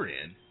that you're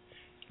in,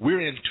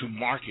 we're into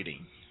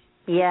marketing.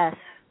 Yes.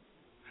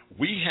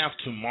 We have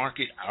to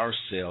market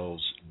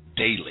ourselves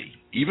daily.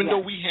 Even though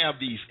we have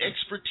these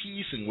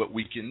expertise in what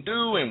we can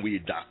do, and we're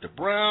Dr.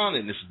 Brown,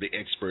 and this is the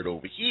expert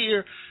over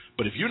here,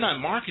 but if you're not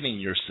marketing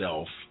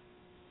yourself,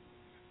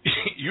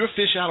 you're a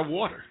fish out of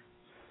water.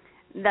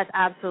 That's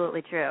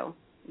absolutely true.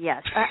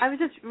 Yes. I was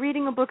just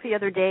reading a book the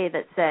other day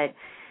that said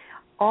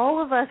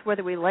all of us,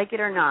 whether we like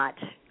it or not,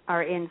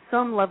 are in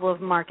some level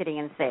of marketing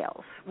and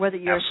sales. Whether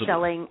you're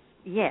selling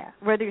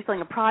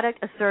a product,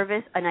 a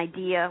service, an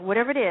idea,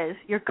 whatever it is,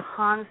 you're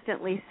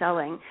constantly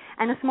selling.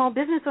 And a small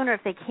business owner,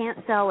 if they can't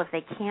sell, if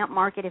they can't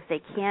market, if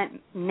they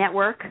can't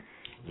network,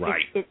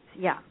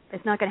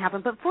 it's not going to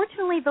happen. But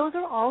fortunately, those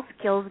are all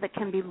skills that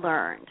can be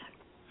learned.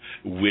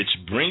 Which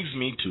brings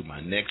me to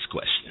my next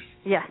question.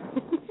 Yeah.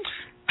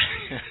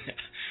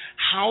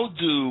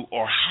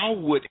 How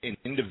would an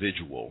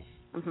individual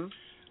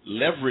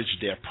leverage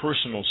their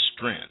personal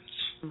strengths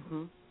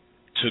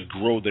to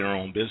grow their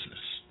own business?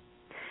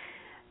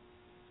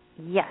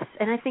 Yes,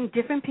 and I think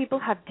different people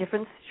have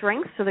different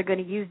strengths, so they're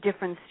going to use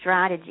different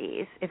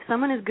strategies. If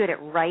someone is good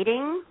at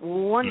writing,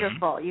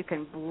 wonderful. You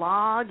can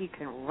blog, you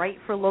can write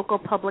for local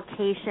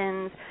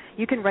publications,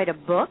 you can write a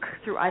book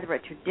through either a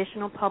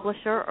traditional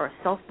publisher or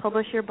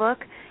self-publish your book.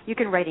 You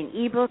can write an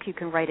e-book, you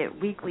can write a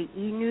weekly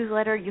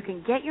e-newsletter. You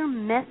can get your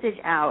message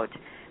out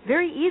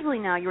very easily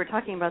now. You were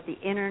talking about the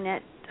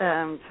Internet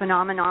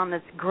phenomenon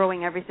that's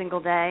growing every single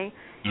day.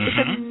 Mm-hmm.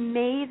 It's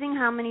amazing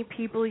how many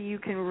people you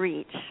can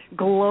reach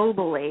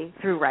globally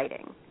through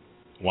writing.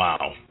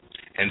 Wow.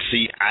 And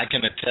see, I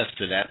can attest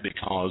to that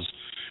because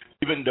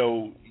even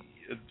though,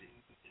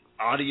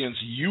 audience,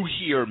 you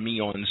hear me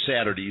on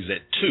Saturdays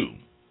at 2,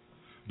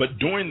 but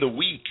during the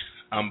week,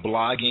 I'm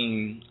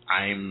blogging,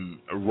 I'm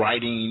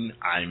writing,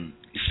 I'm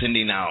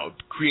sending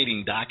out,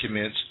 creating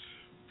documents,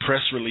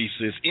 press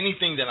releases,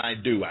 anything that I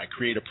do, I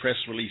create a press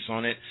release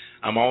on it.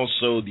 I'm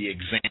also the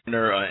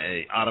examiner,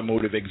 an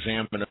automotive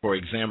examiner for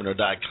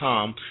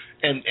examiner.com.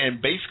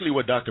 And basically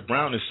what Dr.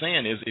 Brown is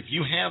saying is if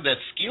you have that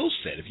skill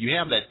set, if you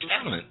have that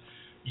talent,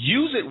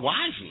 use it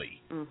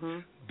wisely. Mm-hmm.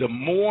 The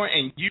more,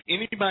 and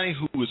anybody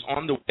who is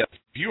on the web,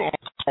 if you're on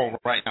call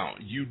right now,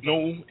 you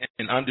know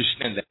and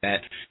understand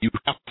that you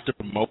have to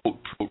promote.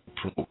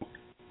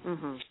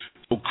 Mm-hmm.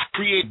 So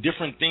create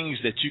different things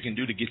that you can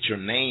do to get your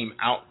name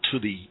out to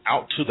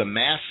the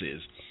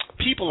masses.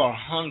 People are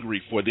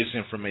hungry for this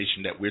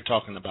information that we're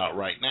talking about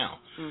right now,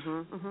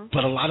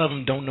 but a lot of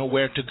them don't know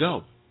where to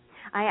go.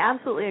 I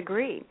absolutely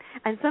agree.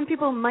 And some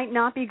people might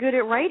not be good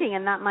at writing,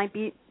 and that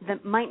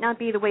might not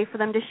be the way for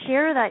them to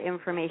share that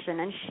information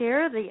and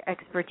share the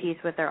expertise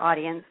with their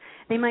audience.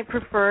 They might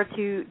prefer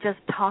to just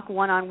talk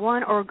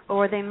one-on-one,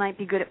 or they might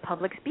be good at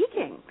public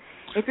speaking.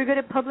 If you're good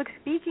at public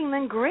speaking,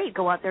 then great.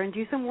 Go out there and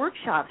do some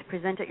workshops.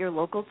 Present at your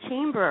local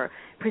chamber.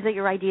 Present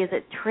your ideas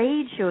at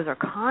trade shows or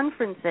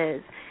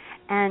conferences.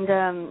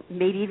 And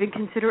maybe even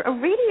consider a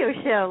radio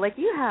show like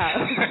you have.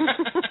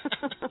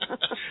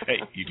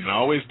 Hey, you can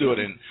always do it.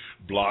 And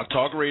Blog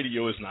Talk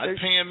Radio is not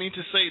paying me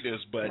to say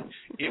this, but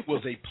it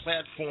was a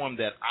platform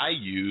that I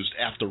used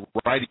after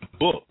writing a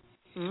book.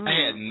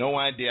 I had no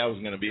idea I was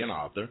going to be an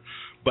author,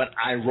 but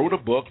I wrote a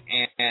book,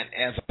 and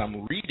as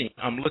I'm reading,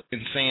 I'm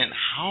looking saying,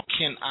 how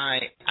can I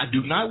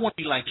do not want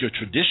to be like your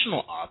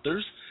traditional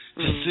authors,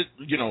 to sit,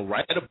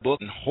 write a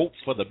book and hope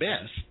for the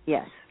best.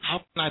 Yes. How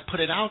can I put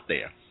it out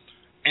there?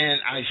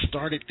 And I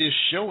started this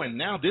show, and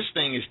now this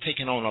thing is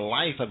taking on a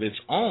life of its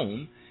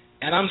own,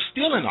 and I'm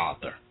still an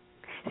author.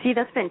 See,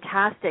 that's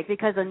fantastic,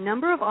 because a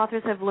number of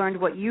authors have learned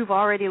what you've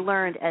already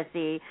learned,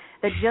 Essie,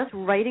 that just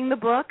writing the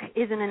book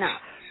isn't enough.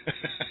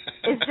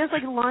 It's just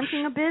like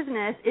launching a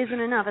business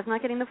isn't enough. It's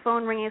not getting the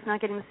phone ringing. It's not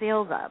getting the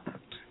sales up.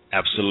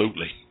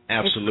 Absolutely.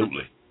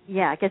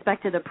 It gets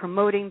back to the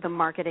promoting, the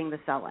marketing, the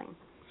selling.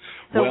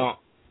 So,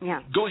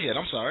 go ahead.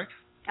 I'm sorry.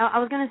 I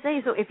was going to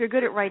say, so if you're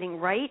good at writing,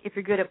 write. If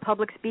you're good at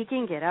public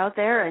speaking, get out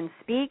there and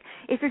speak.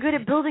 If you're good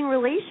at building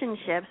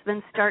relationships,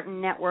 then start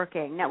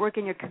networking. Network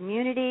in your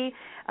community,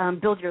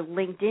 build your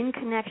LinkedIn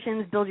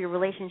connections, build your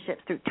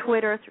relationships through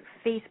Twitter, through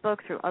Facebook,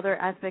 through other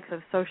aspects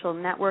of social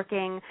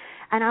networking.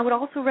 And I would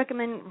also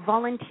recommend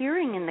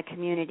volunteering in the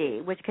community,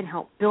 which can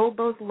help build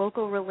those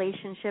local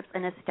relationships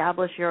and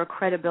establish your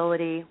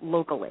credibility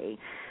locally.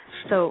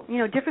 So,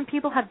 different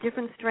people have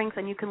different strengths,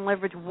 and you can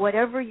leverage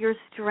whatever your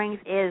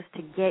strength is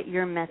to get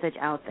your message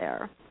out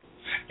there.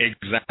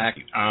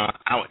 Exactly.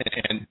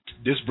 And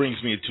this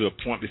brings me to a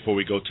point before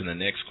we go to the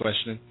next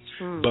question.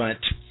 But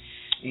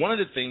one of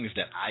the things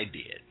that I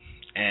did,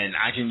 and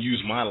I can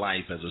use my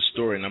life as a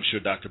story, and I'm sure,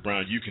 Dr.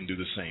 Brown, you can do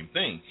the same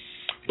thing.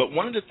 But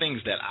one of the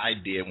things that I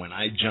did when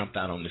I jumped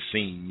out on the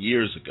scene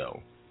years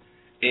ago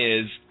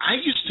is I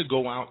used to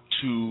go out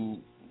to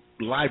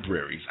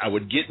libraries. I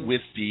would get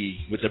with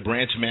the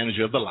branch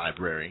manager of the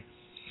library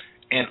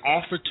and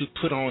offer to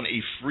put on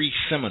a free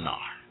seminar.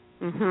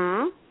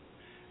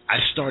 I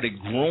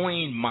started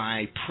growing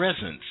my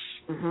presence,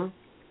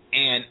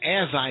 and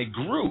as I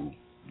grew,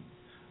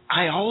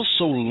 I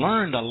also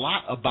learned a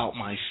lot about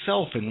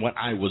myself and what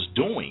I was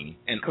doing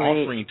and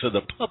offering to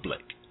the public,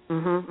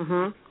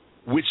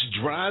 which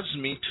drives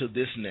me to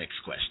this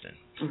next question.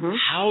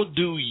 How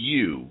do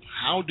you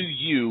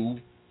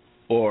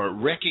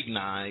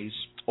recognize,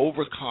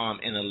 overcome,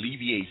 and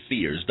alleviate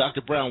fears?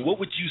 Dr. Brown, what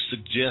would you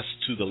suggest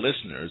to the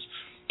listeners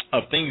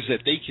of things that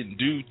they can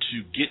do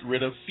to get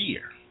rid of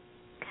fear?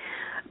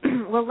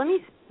 Well, let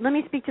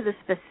me speak to the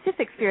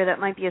specific fear that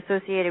might be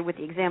associated with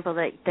the example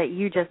that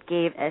you just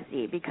gave,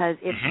 Essie, because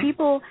if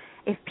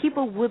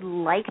people would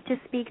like to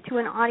speak to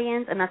an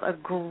audience, and that's a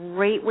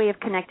great way of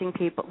connecting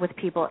with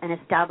people and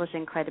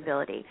establishing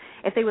credibility.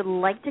 If they would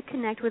like to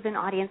connect with an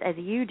audience as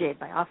you did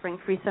by offering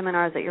free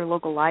seminars at your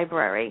local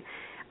library,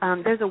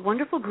 there's a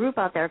wonderful group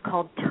out there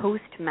called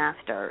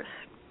Toastmasters.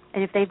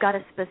 And if they've got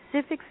a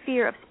specific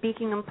fear of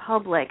speaking in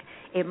public,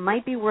 it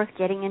might be worth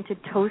getting into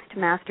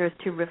Toastmasters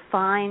to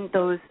refine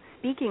those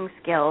speaking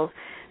skills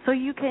so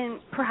you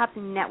can perhaps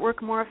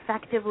network more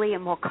effectively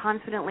and more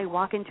confidently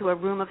walk into a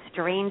room of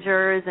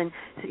strangers and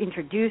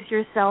introduce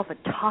yourself and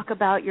talk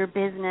about your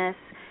business,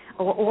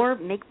 or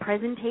make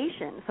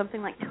presentations.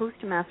 Something like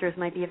Toastmasters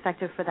might be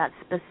effective for that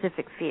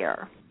specific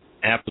fear.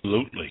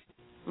 Absolutely.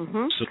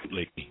 Mm-hmm.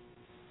 Absolutely.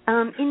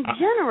 In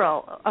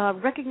general,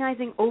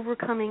 recognizing,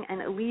 overcoming,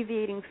 and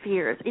alleviating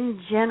fears. In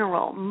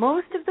general,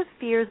 most of the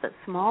fears that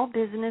small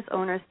business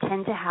owners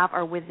tend to have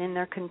are within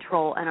their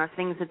control and are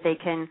things that they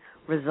can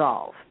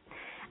resolve.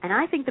 And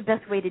I think the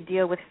best way to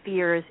deal with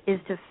fears is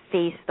to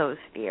face those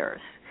fears.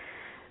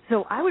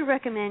 So I would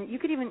recommend you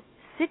could even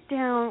sit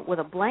down with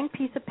a blank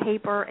piece of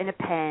paper and a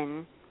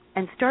pen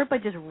and start by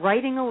just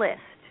writing a list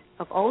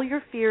of all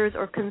your fears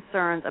or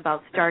concerns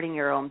about starting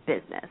your own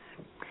business.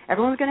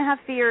 Everyone's going to have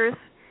fears.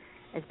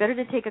 It's better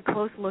to take a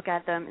close look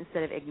at them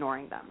instead of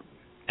ignoring them.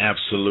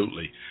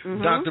 Absolutely.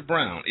 Mm-hmm. Dr.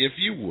 Brown, if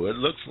you would,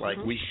 looks like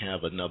we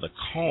have another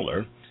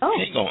caller. Oh.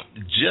 Hang on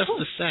just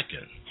a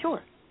second.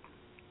 Sure.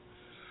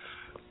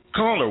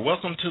 Caller,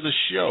 welcome to the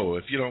show.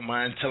 If you don't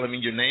mind telling me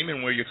your name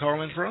and where you're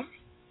calling from.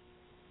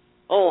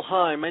 Oh,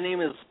 hi. My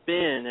name is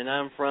Ben, and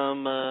I'm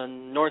from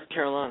North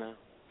Carolina.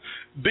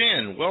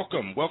 Ben,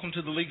 welcome. Welcome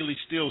to the Legally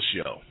Still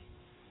Show.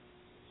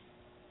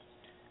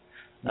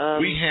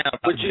 We have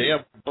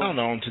Deb Brown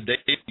on today.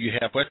 You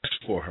have questions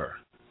for her.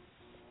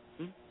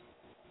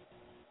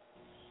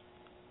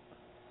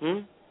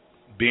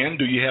 Ben,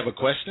 do you have a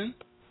question?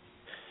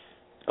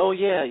 Oh,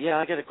 yeah,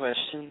 I got a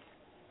question.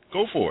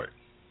 Go for it.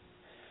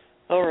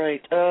 All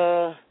right.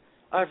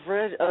 I've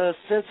read,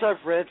 since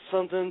I've read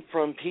something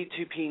from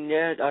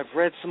P2P.net, I've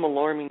read some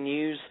alarming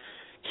news.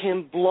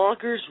 Can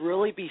bloggers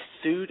really be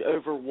sued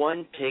over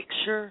one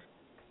picture?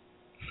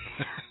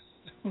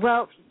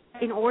 Well,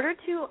 in order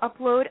to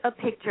upload a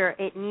picture,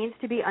 it needs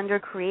to be under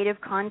creative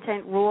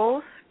content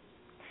rules.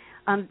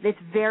 It's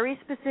very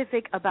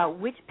specific about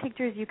which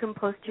pictures you can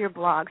post to your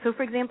blog. So,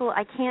 for example,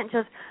 I can't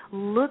just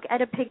look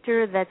at a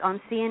picture that's on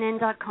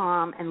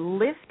CNN.com and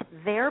lift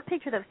their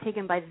picture that was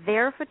taken by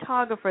their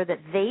photographer that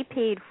they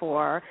paid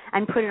for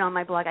and put it on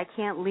my blog. I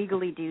can't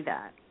legally do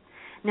that.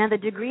 Now, the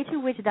degree to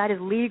which that is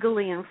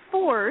legally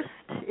enforced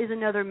is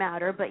another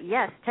matter, but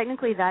yes,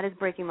 technically that is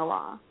breaking the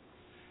law.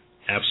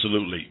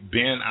 Absolutely.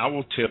 Ben, I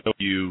will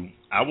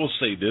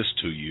say this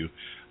to you.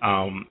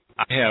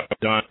 I have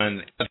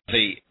done as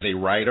a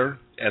writer,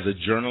 as a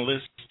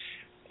journalist,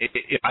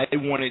 if I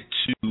wanted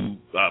to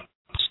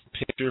post a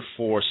picture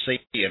for, say,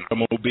 an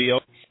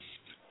automobile,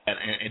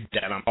 and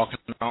that I'm talking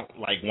about,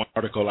 like one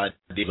article I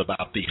did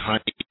about the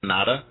Hyundai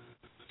Sonata,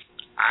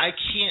 I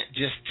can't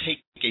just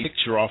take a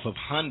picture off of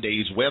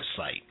Hyundai's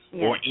website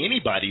or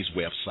anybody's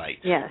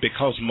website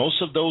because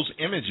most of those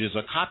images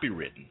are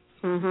copywritten.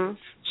 Mm-hmm.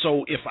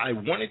 So if I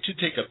wanted to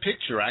take a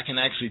picture, I can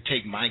actually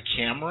take my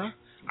camera.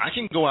 I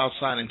can go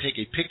outside and take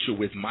a picture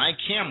with my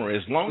camera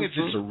as long as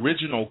it's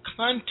original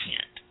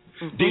content.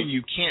 Then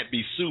you can't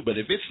be sued. But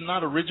if it's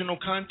not original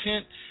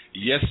content,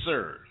 yes,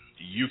 sir,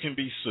 you can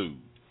be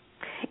sued.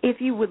 If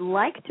you would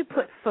like to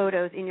put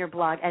photos in your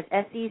blog, as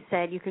S.E.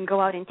 said, you can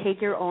go out and take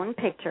your own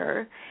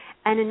picture.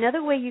 And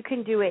another way you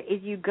can do it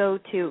is you go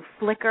to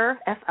Flickr,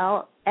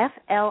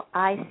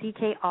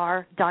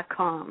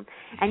 FLICKR.com,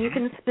 and you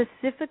can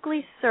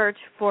specifically search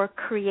for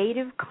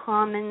Creative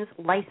Commons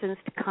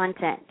licensed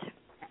content.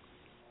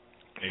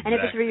 Exactly. And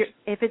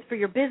if it's for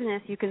your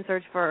business, you can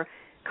search for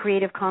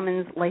Creative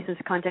Commons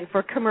licensed content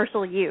for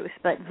commercial use.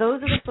 But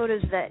those are the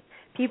photos that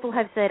people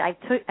have said, I've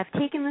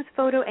taken this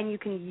photo, and you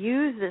can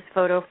use this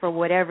photo for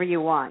whatever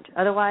you want.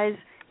 Otherwise,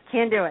 you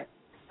can't do it.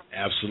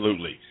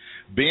 Absolutely.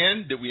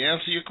 Ben, did we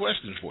answer your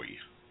question for you?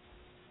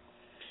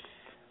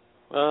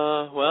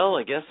 Well,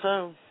 I guess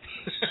so.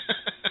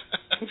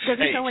 It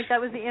doesn't sound like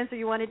that was the answer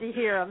you wanted to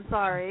hear. I'm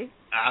sorry.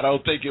 I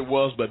don't think it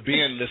was, but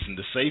Ben, listen,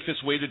 the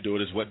safest way to do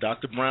it is what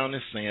Dr. Brown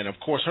is saying. Of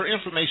course, her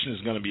information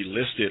is going to be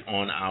listed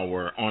on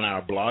our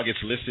blog.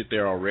 It's listed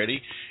there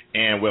already.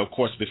 And, well, of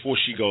course, before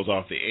she goes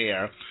off the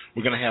air,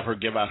 we're going to have her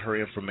give out her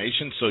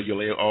information, so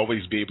you'll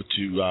always be able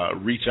to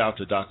reach out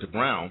to Dr.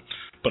 Brown.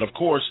 But, of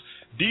course,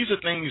 these are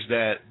things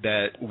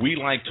that we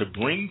like to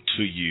bring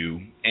to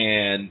you,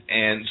 and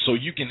so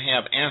you can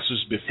have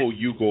answers before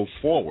you go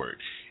forward.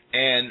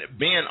 And,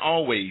 Ben,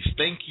 always,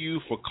 thank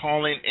you for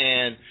calling,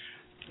 and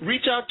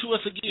reach out to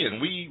us again.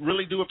 We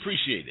really do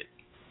appreciate it.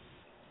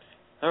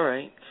 All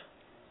right.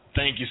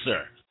 Thank you,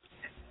 sir.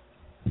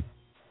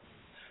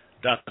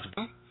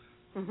 Dr.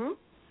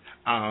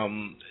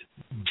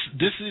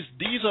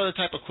 These are the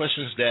type of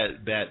questions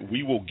that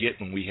we will get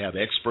when we have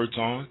experts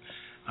on,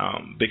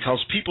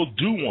 because people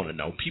do want to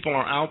know. People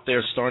are out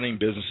there starting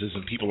businesses,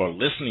 and people are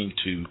listening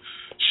to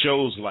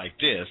shows like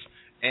this,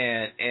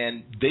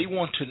 and they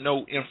want to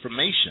know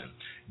information.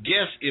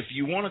 Guests, if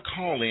you want to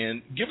call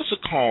in, give us a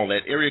call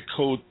at area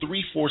code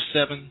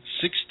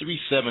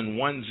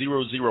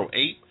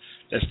 347-637-1008.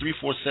 That's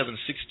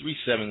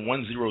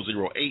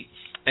 347-637-1008.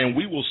 And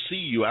we will see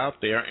you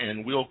out there,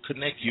 and we'll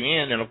connect you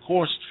in, and, of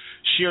course,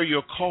 share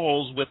your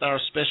calls with our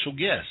special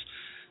guests.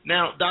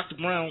 Now, Dr.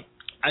 Brown,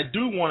 I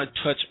do want to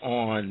touch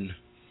on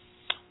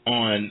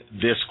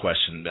this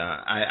question.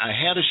 I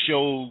had a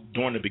show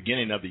during the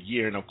beginning of the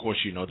year, and, of course,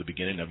 you know, the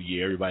beginning of the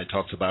year, everybody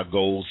talks about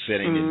goal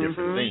setting and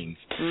different things.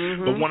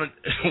 But one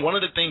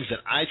of the things that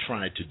I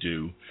tried to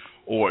do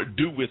or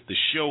do with the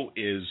show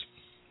is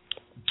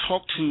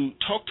talk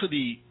to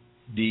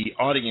the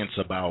audience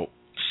about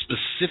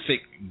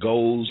specific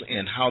goals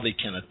and how they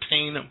can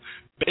attain them,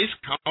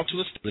 basically how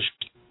to establish,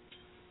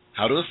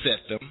 how to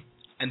set them,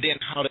 and then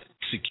how to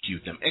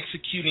execute them.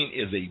 Executing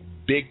is a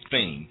big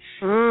thing.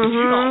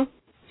 Mm-hmm.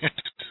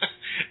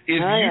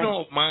 If you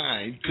don't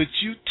mind, could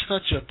you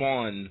touch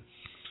upon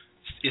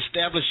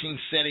establishing,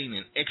 setting,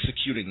 and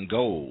executing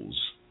goals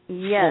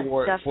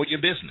for your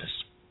business?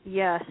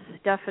 Yes,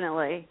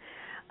 definitely.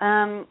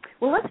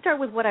 Well, let's start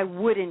with what I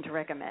wouldn't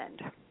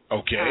recommend.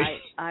 Okay.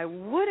 I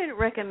wouldn't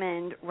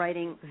recommend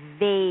writing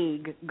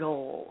vague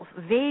goals.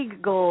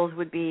 Vague goals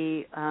would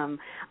be,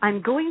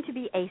 I'm going to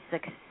be a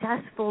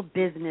successful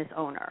business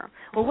owner.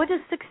 Well, what does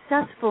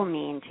successful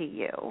mean to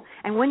you?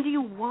 And when do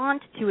you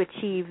want to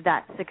achieve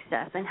that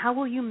success? And how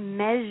will you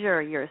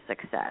measure your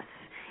success?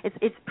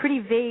 It's pretty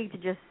vague to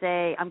just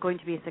say, I'm going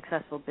to be a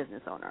successful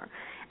business owner.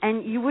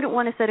 And you wouldn't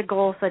want to set a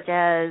goal such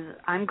as,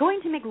 I'm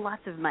going to make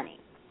lots of money.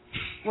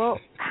 Well,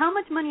 how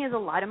much money is a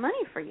lot of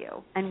money for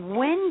you? And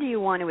when do you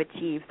want to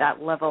achieve that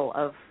level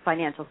of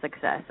financial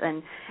success?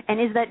 And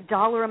is that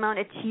dollar amount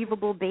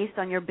achievable based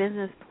on your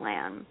business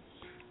plan?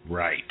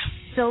 Right.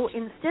 So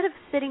instead of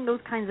setting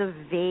those kinds of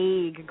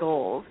vague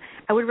goals,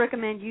 I would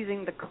recommend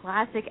using the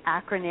classic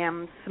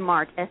acronym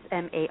SMART,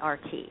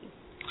 S-M-A-R-T.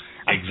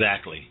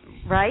 Exactly.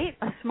 Right?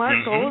 A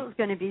SMART goal is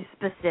going to be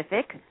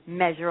specific,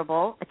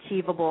 measurable,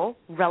 achievable,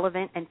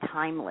 relevant, and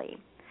timely.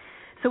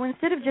 So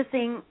instead of just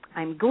saying,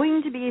 I'm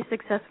going to be a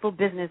successful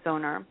business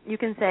owner, you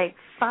can say,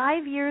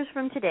 5 years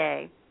from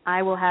today,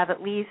 I will have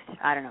at least,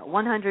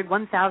 100,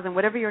 1,000,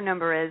 whatever your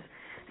number is,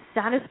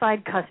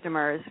 satisfied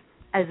customers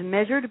as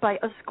measured by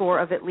a score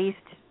of at least,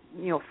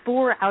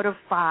 4 out of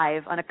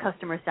 5 on a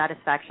customer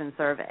satisfaction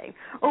survey,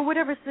 or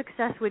whatever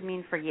success would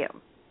mean for you.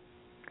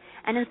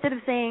 And instead of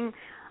saying,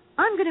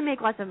 I'm going to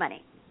make lots of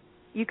money,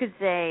 you could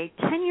say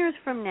 10 years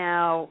from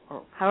now,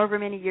 or however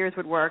many years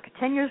would work,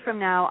 10 years from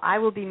now, I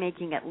will be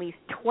making at least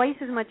twice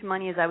as much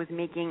money as I was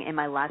making in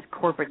my last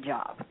corporate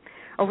job,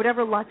 or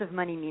whatever lots of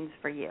money means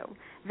for you.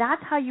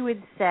 That's how you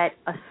would set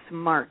a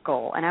SMART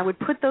goal, and I would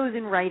put those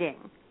in writing.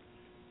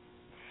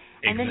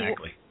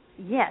 Exactly.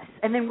 Yes,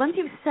 and then once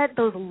you've set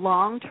those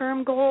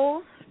long-term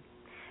goals,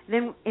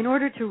 then in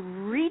order to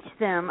reach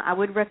them, I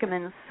would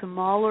recommend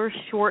smaller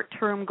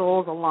short-term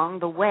goals along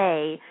the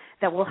way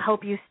that will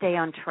help you stay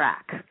on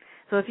track.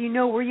 So if you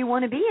know where you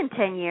want to be in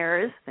 10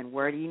 years, then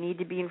where do you need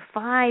to be in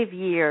 5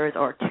 years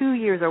or 2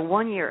 years or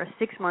 1 year or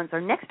 6 months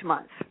or next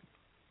month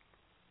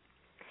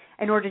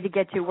in order to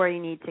get to where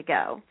you need to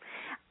go?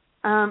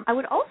 I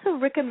would also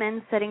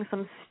recommend setting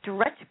some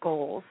stretch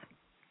goals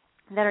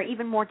that are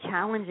even more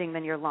challenging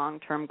than your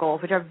long-term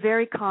goals, which are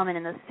very common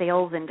in the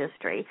sales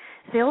industry.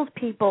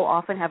 Salespeople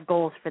often have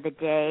goals for the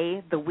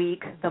day, the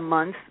week, the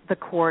month, the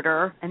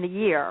quarter, and the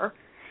year,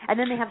 and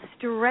then they have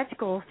stretch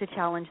goals to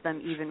challenge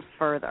them even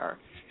further.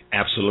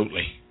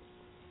 Absolutely.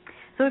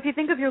 So if you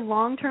think of your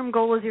long-term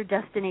goal as your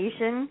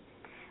destination,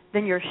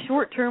 then your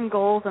short-term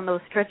goals and those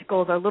stretch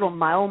goals are little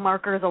mile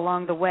markers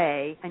along the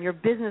way, and your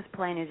business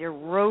plan is your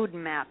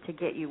roadmap to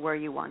get you where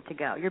you want to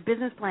go. Your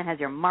business plan has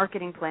your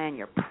marketing plan,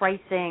 your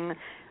pricing,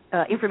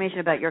 information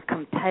about your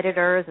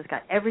competitors. It's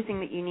got everything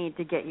that you need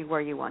to get you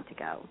where you want to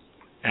go.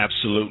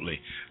 Absolutely.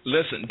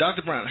 Listen,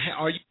 Dr. Brown,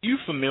 are you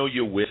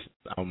familiar with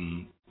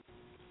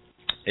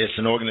it's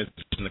an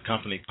organization, a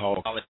company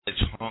called College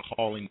Hunk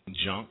Hauling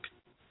Junk?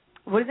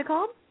 What is it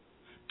called?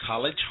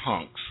 College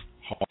Hunks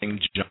Hauling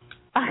Junk.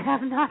 I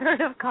have not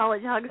heard of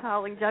College Hunks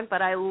Hauling Junk,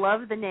 but I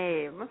love the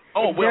name.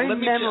 Oh, it's well, very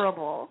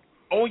memorable.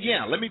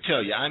 Let me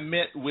tell you, I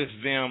met with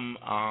them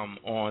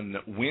on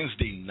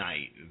Wednesday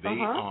night. They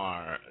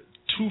are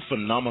two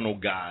phenomenal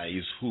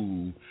guys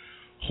who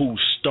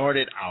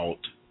started out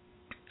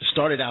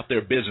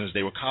their business.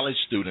 They were college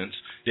students.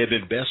 They've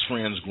been best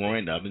friends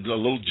growing up. And a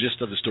little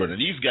gist of the story. Now,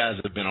 these guys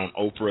have been on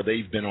Oprah.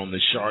 They've been on the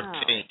Shark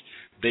Tank.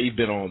 They've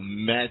been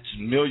on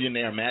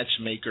Millionaire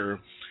Matchmaker.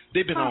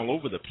 They've been all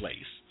over the place.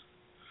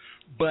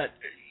 But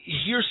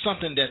here's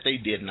something that they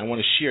did, and I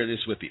want to share this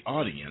with the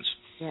audience.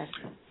 Yes.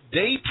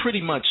 They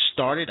pretty much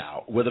started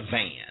out with a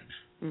van.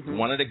 Mm-hmm.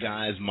 One of the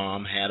guys'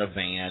 mom had a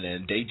van,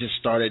 and they just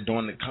started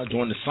during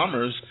the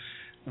summers,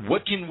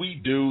 what can we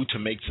do to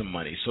make some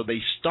money? So they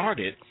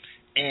started,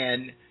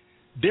 and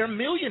they're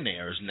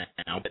millionaires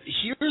now. But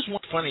here's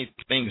one funny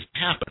thing that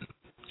happened.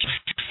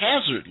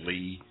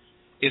 Haphazardly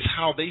is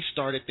how they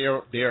started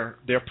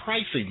their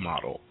pricing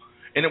model.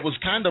 And it was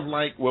kind of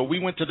like, well, we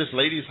went to this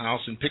lady's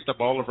house and picked up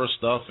all of her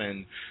stuff,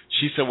 and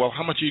she said, well,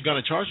 how much are you going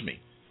to charge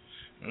me?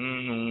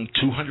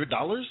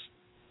 $200?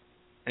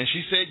 And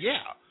she said,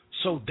 yeah.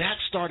 So that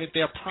started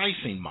their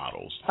pricing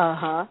models.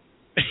 Uh-huh.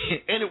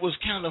 And it was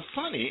kind of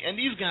funny. And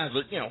these guys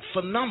are,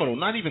 phenomenal,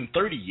 not even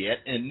 30 yet,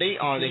 and they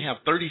have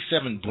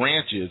 37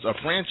 branches or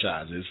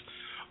franchises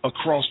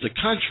across the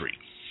country.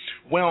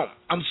 Well,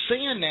 I'm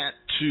saying that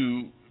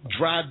to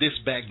drive this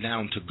back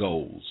down to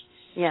goals.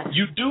 Yes.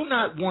 You do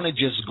not want to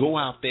just go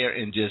out there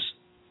and just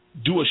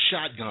do a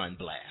shotgun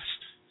blast.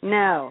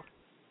 No.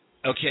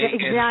 Okay,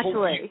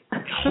 exactly.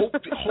 And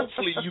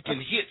hopefully you can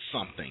hit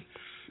something.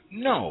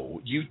 No,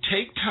 you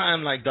take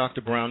time, like Dr.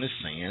 Brown is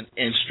saying,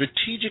 and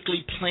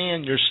strategically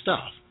plan your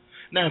stuff.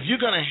 Now, if you're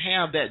going to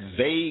have that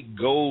vague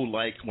goal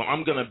like, well,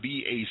 I'm going to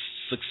be a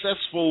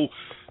successful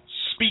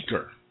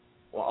speaker,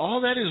 well,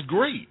 all that is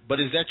great, but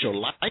is that your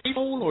life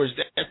goal or is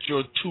that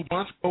your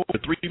 2-month goal or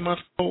 3-month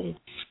goal?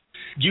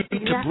 You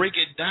need to break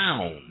it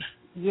down.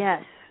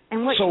 Yes.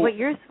 And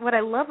what I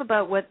love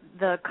about what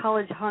the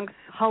college hunks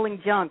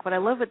hauling junk, what I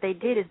love what they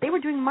did is they were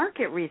doing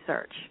market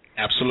research.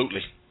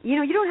 Absolutely. You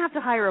know, you don't have to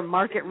hire a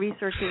market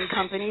researching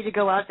company to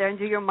go out there and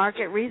do your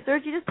market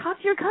research. You just talk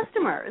to your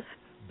customers.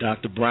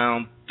 Dr.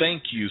 Brown,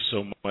 thank you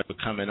so much for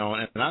coming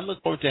on, and I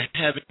look forward to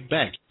having you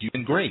back. You've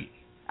been great.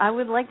 I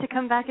would like to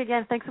come back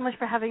again. Thanks so much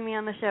for having me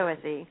on the show,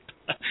 S.E.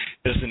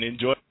 Listen,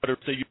 enjoy the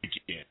rest of your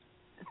weekend.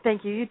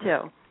 Thank you. You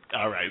too.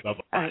 All right.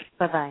 Bye-bye. All right.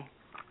 Bye-bye.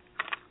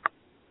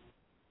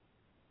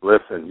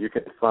 Listen, you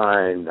can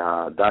find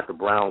Dr.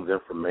 Brown's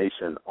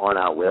information on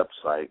our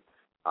website.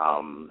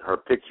 Her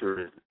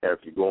picture is there. If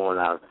you go on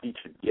our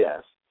featured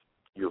guest,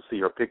 you'll see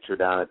her picture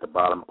down at the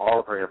bottom. All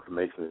of her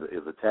information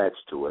is attached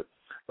to it.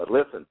 But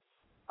listen,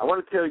 I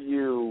want to tell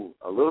you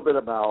a little bit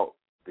about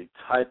the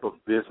type of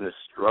business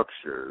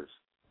structures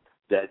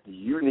that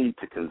you need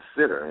to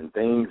consider and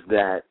things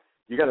that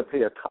you're going to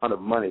pay a ton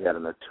of money at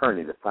an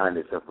attorney to find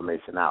this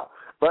information out.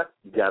 But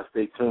you got to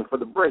stay tuned for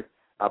the break.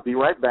 I'll be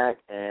right back,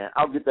 and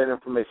I'll get that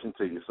information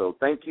to you. So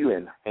thank you,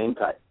 and hang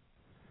tight.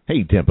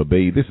 Hey, Tampa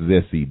Bay, this is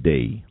S.E.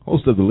 Day,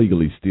 host of the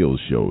Legally Still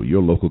Show,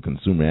 your local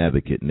consumer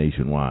advocate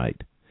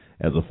nationwide.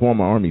 As a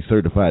former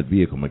Army-certified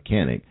vehicle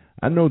mechanic,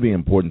 I know the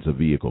importance of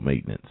vehicle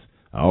maintenance.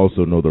 I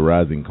also know the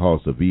rising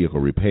cost of vehicle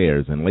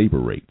repairs and labor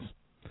rates.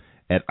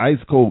 At Ice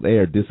Cold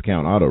Air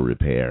Discount Auto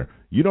Repair,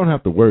 you don't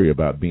have to worry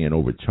about being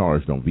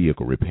overcharged on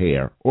vehicle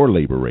repair or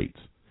labor rates.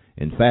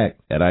 In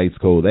fact, at Ice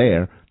Cold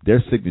Air,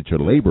 their signature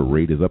labor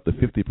rate is up to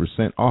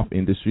 50% off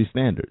industry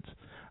standards.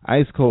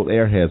 Ice Cold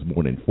Air has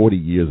more than 40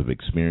 years of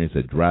experience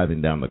at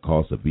driving down the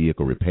cost of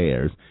vehicle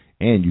repairs,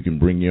 and you can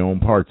bring your own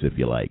parts if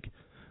you like.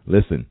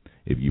 Listen,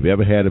 if you've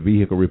ever had a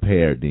vehicle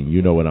repaired, then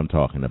you know what I'm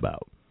talking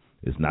about.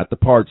 It's not the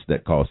parts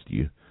that cost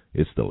you,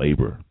 it's the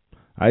labor.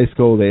 Ice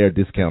Cold Air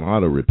Discount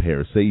Auto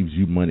Repair saves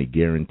you money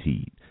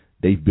guaranteed.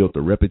 They've built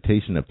a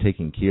reputation of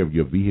taking care of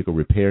your vehicle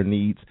repair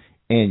needs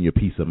and your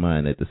peace of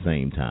mind at the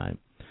same time.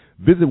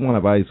 Visit one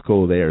of Ice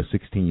Cold Air's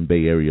 16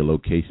 Bay Area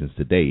locations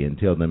today and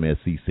tell them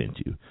SC sent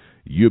you.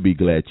 You'll be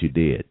glad you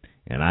did,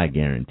 and I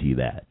guarantee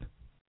that.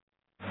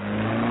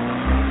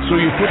 So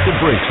you put the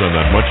brakes on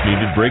that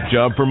much-needed brake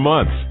job for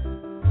months.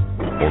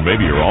 Or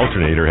maybe your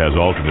alternator has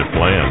alternate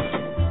plans.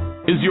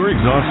 Is your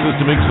exhaust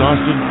system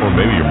exhausted, or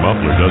maybe your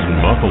muffler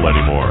doesn't muffle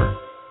anymore?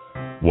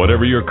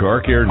 Whatever your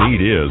car care need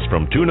is,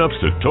 from tune-ups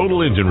to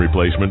total engine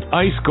replacement,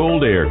 Ice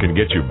Cold Air can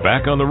get you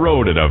back on the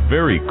road at a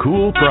very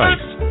cool price.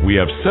 We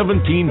have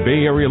 17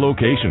 Bay Area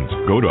locations.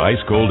 Go to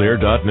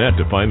icecoldair.net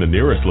to find the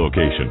nearest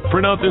location.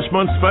 Print out this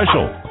month's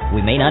special.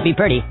 We may not be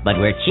pretty, but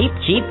we're cheap,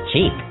 cheap,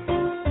 cheap.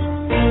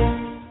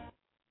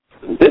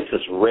 This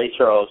is Ray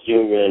Charles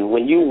Jr., and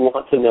when you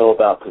want to know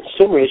about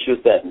consumer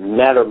issues that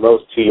matter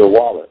most to your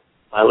wallet,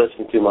 I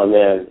listen to my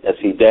man,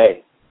 S.E.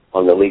 Day,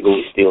 on the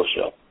Legally Steel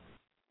Show.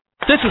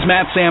 This is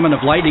Matt Salmon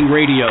of Lightning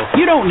Radio.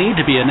 You don't need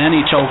to be an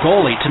NHL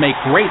goalie to make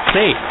great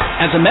saves.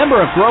 As a member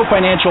of Grow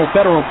Financial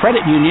Federal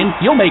Credit Union,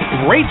 you'll make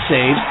great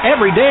saves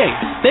every day.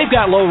 They've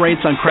got low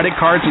rates on credit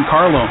cards and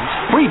car loans,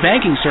 free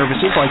banking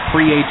services like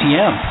free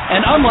ATM,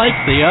 and unlike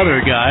the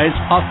other guys,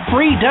 a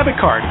free debit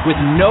card with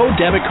no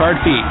debit card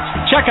fees.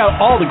 Check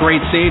out all the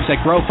great saves at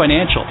Grow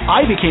Financial.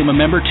 I became a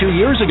member 2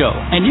 years ago,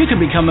 and you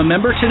can become a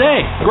member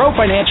today. Grow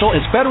Financial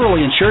is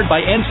federally insured by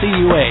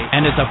NCUA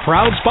and is a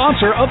proud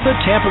sponsor of the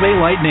Tampa Bay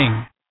Lightning.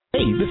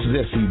 Hey, this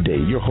is S.E.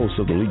 Day, your host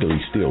of the Legally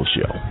Steel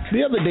Show.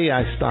 The other day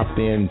I stopped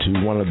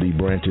into one of the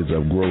branches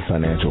of Grow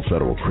Financial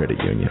Federal Credit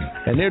Union,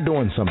 and they're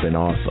doing something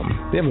awesome.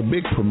 They have a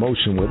big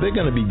promotion where they're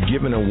going to be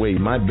giving away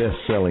my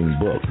best-selling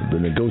book,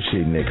 The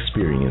Negotiating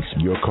Experience,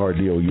 Your Car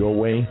Deal Your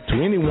Way, to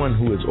anyone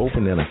who has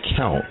opened an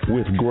account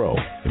with Grow.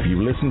 If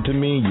you listen to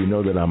me, you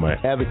know that I'm an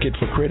advocate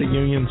for credit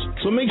unions,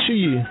 so make sure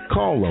you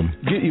call them,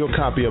 get your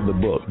copy of the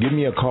book. Give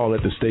me a call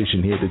at the station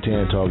here at the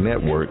Tan Talk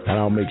Network, and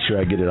I'll make sure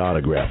I get it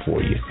autographed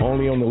for you.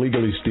 Only on the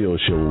Legally Steel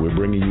Show, where we're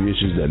bringing you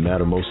issues that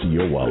matter most to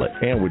your wallet,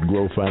 and with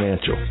Grow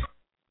Financial.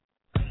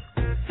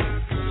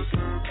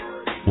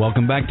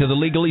 Welcome back to the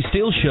Legally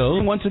Steel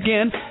Show. Once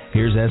again,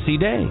 here's S.E.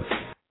 Day.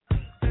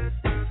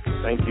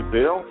 Thank you,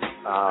 Bill.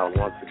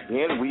 Once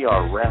again, we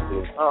are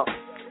wrapping up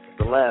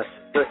the last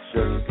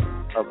section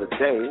of the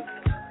day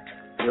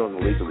here on the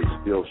Legally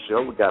Steel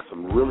Show. We got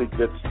some really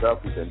good stuff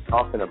we've been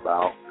talking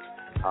about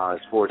as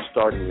far as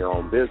starting your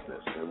own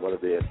business and what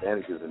are the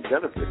advantages and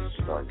benefits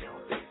of starting your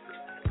own business.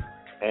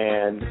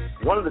 And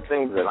one of the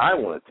things that I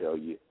want to tell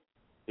you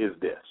is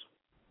this.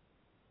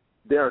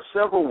 There are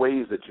several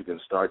ways that you can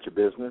start your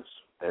business,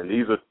 and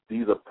these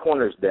are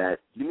pointers that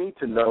you need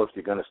to know if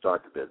you're going to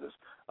start the business.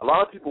 A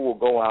lot of people will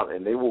go out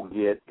and they will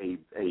get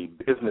a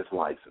business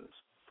license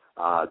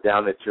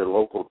down at your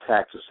local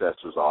tax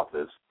assessor's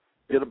office.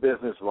 get a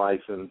business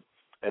license,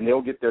 and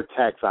they'll get their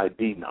tax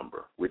ID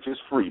number, which is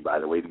free, by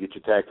the way, to get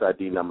your tax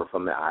ID number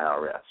from the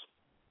IRS.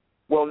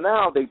 Well,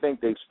 now they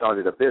think they've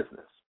started a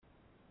business.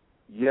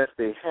 Yes,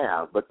 they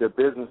have, but their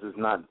business is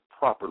not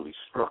properly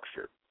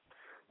structured.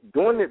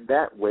 Doing it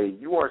that way,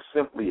 you are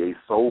simply a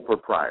sole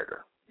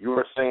proprietor. You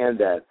are saying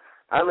that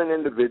I'm an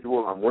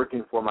individual, I'm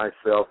working for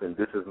myself, and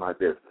this is my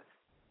business.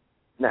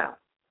 Now,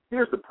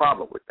 here's the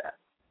problem with that.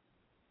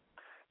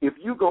 If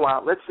you go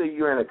out, let's say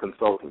you're in a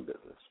consulting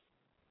business,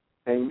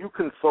 and you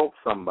consult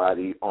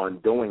somebody on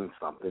doing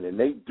something, and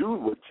they do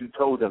what you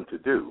told them to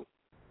do,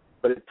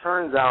 but it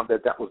turns out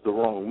that that was the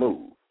wrong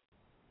move.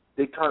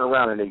 They turn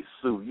around and they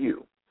sue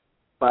you.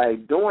 By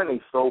doing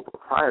a sole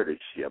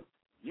proprietorship,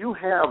 you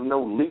have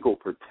no legal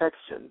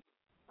protection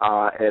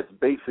as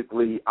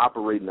basically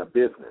operating a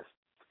business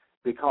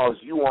because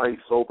you are a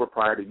sole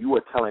proprietor. You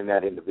are telling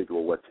that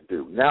individual what to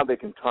do. Now they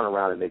can turn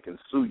around and they can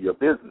sue your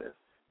business,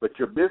 but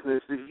your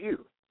business is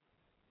you.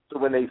 So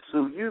when they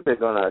sue you, they're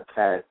going to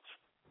attach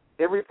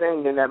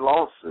everything in that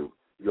lawsuit,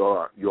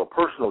 your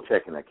personal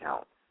checking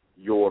account,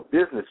 your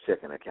business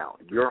checking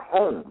account, your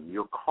home,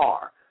 your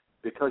car,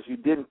 because you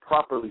didn't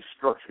properly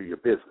structure your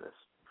business.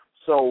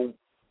 So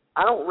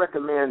I don't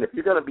recommend, if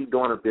you're going to be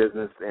doing a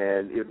business,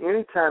 and if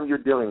any time you're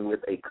dealing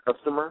with a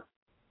customer,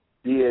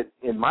 be it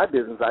in my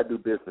business, I do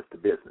business to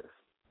business,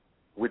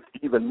 which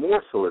even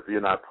more so if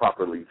you're not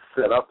properly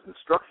set up and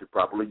structured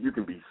properly, you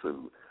can be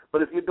sued.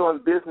 But if you're doing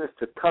business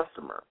to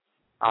customer,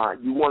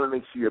 you want to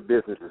make sure your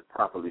business is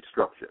properly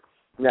structured.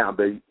 Now,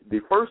 the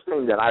first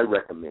thing that I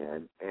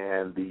recommend,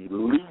 and the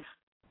least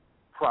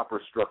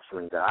proper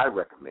structuring that I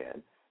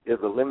recommend, is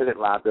a limited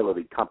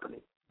liability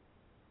company.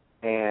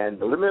 And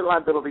the limited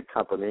liability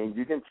company,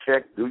 you can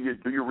check, do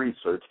your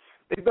research.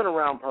 They've been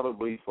around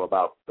probably for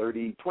about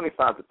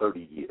 25 to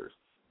 30 years.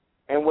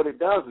 And what it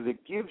does is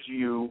it gives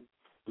you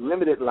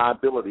limited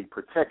liability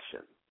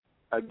protection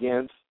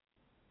against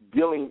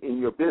dealing in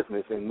your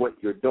business and what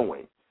you're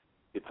doing.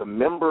 It's a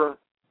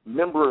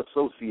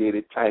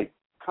member-associated type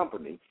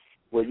company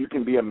where you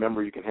can be a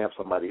member, you can have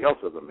somebody else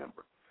as a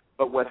member.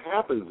 But what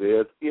happens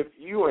is if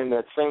you are in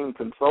that same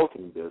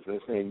consulting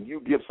business and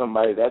you give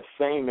somebody that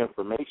same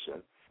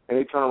information and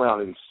they turn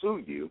around and sue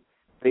you,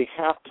 they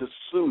have to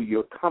sue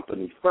your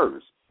company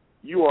first.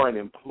 You are an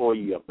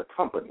employee of the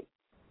company.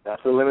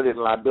 That's a limited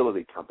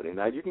liability company.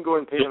 Now, you can go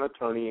and pay an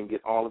attorney and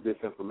get all of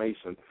this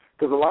information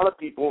because a lot of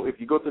people, if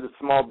you go to the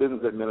Small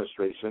Business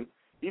Administration,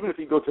 even if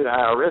you go to the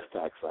IRS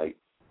tax site,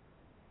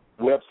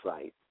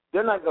 website,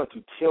 they're not going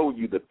to tell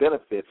you the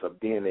benefits of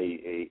being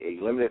a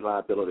limited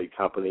liability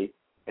company,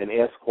 an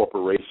S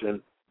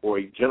corporation, or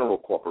a general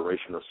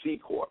corporation or C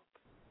corp.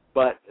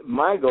 But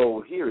my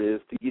goal here is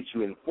to get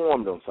you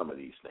informed on some of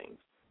these things.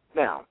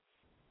 Now,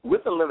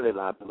 with a limited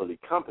liability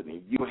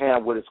company, you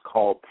have what is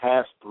called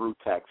pass-through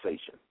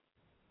taxation.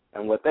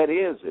 And what that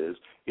is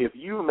if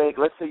you make,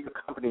 let's say your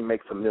company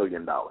makes $1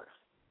 million,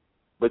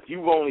 but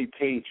you've only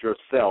paid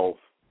yourself,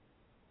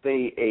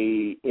 say,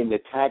 in the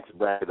tax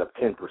bracket of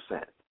 10%,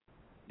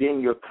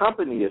 then your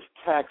company is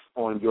taxed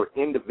on your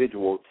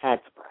individual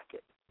tax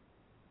bracket.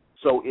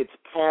 So it's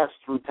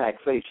pass-through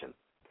taxation.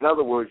 In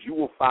other words, you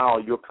will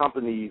file your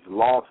company's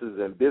losses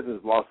and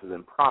business losses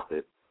and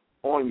profit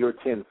on your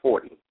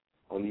 1040,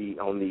 on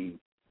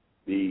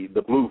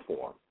the blue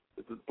form.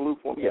 Is it the blue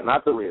form? Yeah,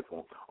 not the red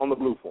form. On the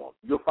blue form.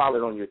 You'll file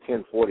it on your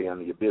 1040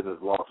 under your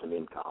business loss and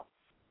income.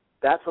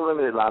 That's a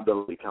limited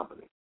liability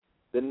company.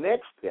 The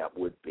next step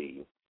would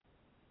be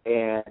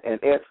an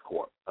S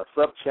corp, a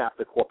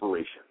subchapter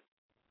corporation,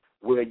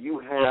 where you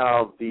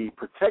have the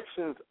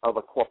protections of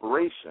a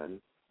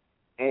corporation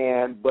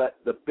but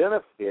the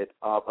benefit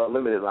of a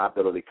limited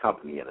liability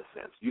company in a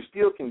sense. You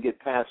still can get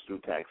pass-through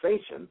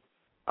taxation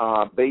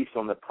based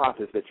on the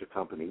profits that your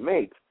company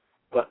makes,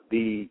 but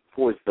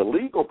for the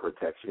legal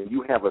protection,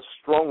 you have a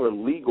stronger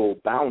legal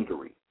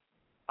boundary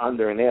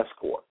under an S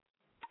corp.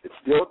 It's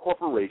still a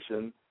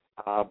corporation,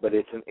 but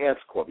it's an S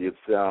corp. It's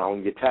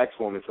on your tax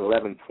form, it's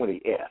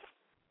 1120F.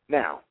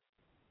 Now,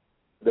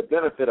 the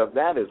benefit of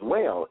that as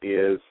well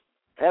is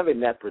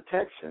having that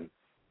protection,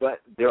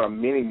 but there are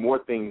many more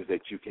things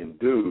that you can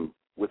do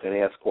with an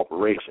S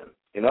corporation.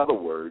 In other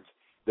words,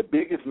 the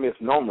biggest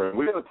misnomer, and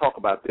we're going to talk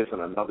about this in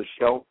another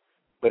show,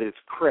 but it's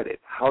credit.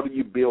 How do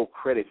you build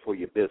credit for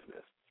your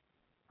business?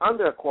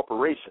 Under a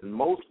corporation,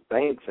 most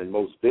banks and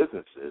most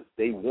businesses,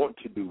 they want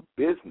to do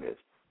business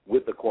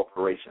with the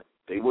corporation.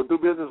 They will do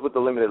business with the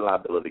limited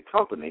liability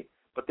company,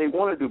 but they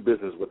want to do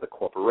business with the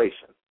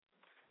corporation.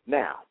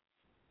 Now,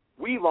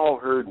 we've all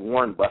heard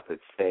Warren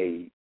Buffett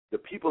say, the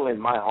people in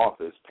my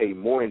office pay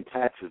more in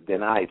taxes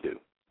than I do.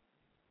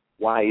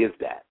 Why is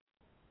that?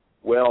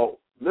 Well,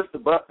 Mr.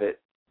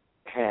 Buffett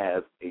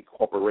has a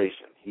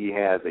corporation. He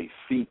has a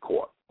C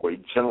corp, or a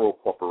general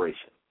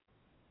corporation.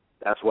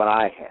 That's what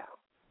I have.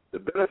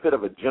 The benefit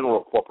of a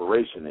general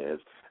corporation is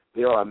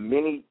there are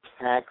many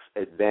tax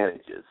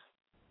advantages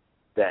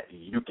that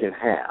you can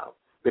have,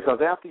 because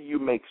after you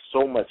make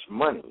so much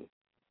money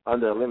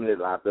under a limited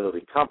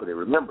liability company,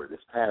 remember,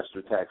 this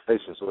pass-through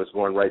taxation, so it's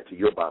going right to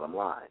your bottom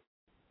line.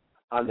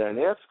 Under an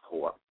S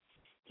corp,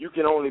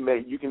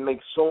 you can make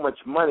so much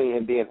money,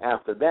 and then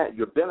after that,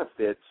 your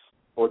benefits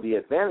or the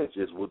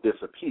advantages will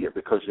disappear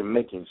because you're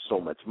making so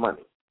much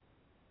money.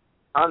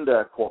 Under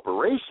a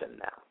corporation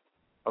now,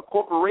 a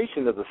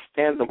corporation is a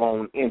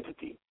standalone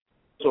entity.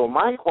 So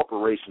my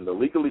corporation, the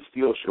Legally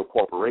Steel Show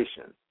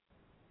Corporation,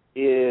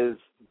 is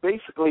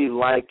basically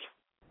like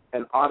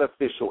an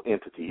artificial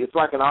entity. It's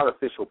like an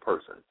artificial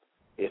person.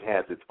 It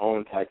has its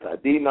own tax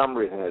ID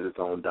number. It has its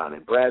own Dun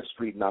 &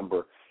 Bradstreet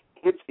number.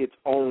 It's its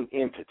own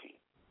entity.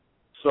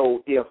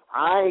 So if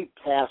I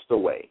passed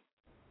away,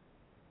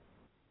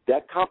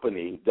 that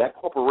company, that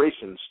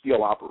corporation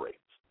still operates.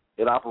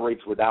 It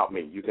operates without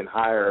me. You can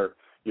hire,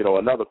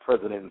 another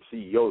president and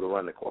CEO to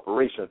run the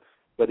corporation,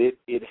 but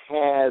it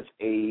has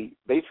a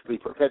basically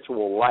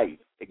perpetual life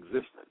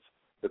existence.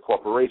 The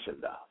corporation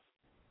does.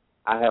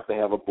 I have to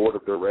have a board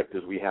of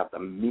directors. We have to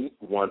meet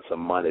once a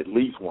month, at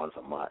least once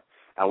a month,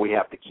 and we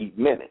have to keep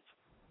minutes.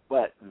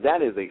 But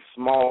that is a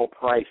small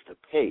price to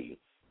pay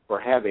for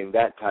having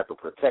that type of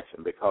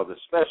protection, because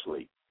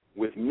especially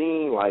with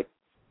me, like,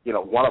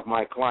 one of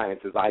my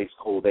clients is Ice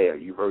Cold Air.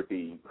 You heard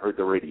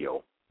the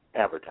radio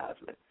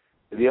advertisement.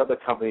 The other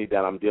company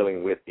that I'm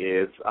dealing with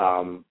is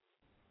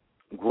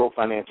Grow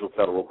Financial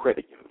Federal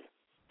Credit Union.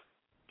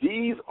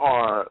 These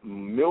are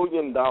 $1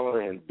 million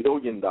and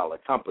billion-dollar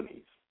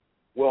companies.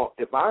 Well,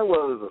 if I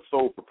was a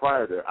sole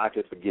proprietor, I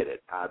could forget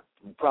it. I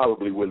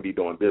probably wouldn't be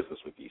doing business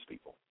with these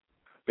people,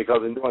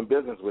 because in doing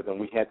business with them,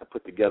 we had to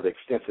put together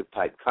extensive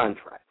type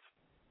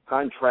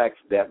contracts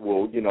that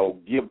will,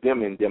 give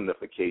them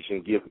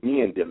indemnification, give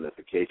me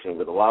indemnification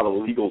with a lot of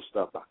legal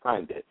stuff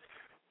behind it.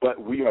 But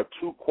we are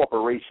two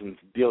corporations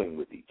dealing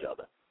with each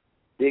other.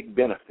 Big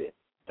benefit,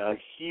 a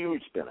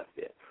huge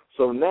benefit.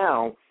 So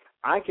now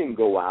I can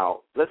go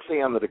out, let's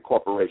say under the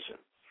corporation.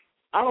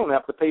 I don't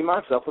have to pay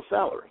myself a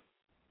salary.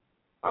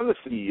 I'm the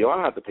CEO. I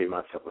don't have to pay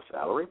myself a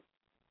salary.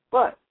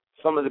 But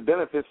some of the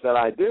benefits that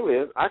I do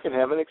is I can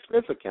have an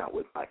expense account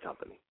with my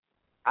company.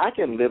 I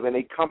can live in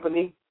a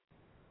company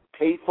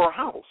paid for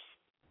house.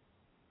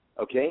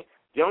 Okay?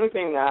 The only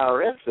thing the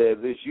IRS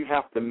says is you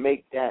have to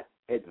make that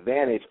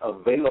advantage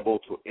available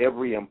to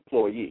every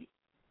employee.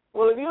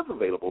 Well, it is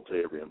available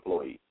to every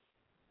employee,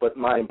 but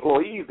my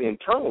employees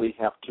internally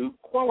have to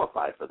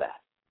qualify for that.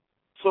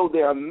 So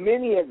there are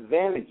many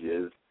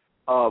advantages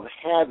of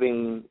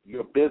having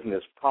your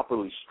business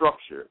properly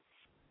structured,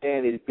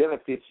 and it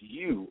benefits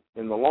you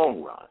in the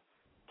long run.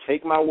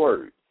 Take my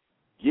word.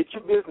 Get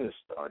your business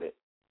started.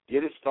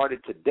 Get it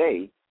started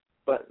today,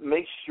 but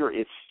make sure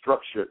it's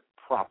structured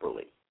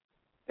properly.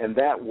 And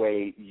that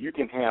way you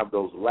can have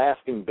those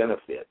lasting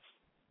benefits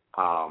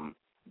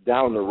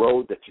down the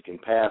road that you can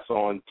pass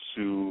on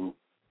to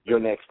your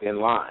next in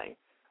line.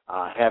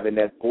 Having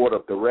that board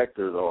of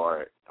directors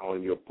or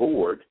on your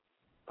board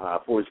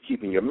for is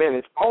keeping your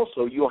minutes.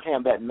 Also, you'll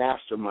have that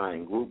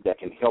mastermind group that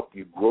can help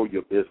you grow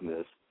your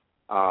business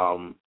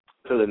to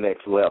the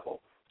next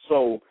level.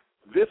 So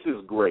this is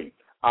great.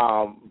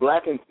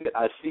 Black and Fit,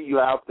 I see you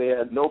out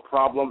there. No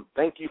problem.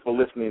 Thank you for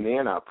listening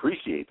in. I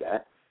appreciate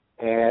that.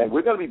 And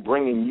we're going to be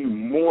bringing you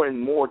more and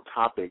more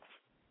topics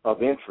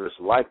of interest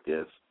like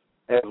this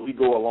as we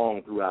go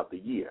along throughout the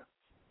year.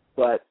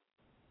 But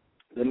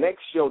the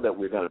next show that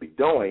we're going to be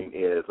doing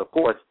is, of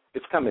course,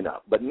 it's coming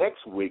up. But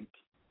next week,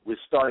 we're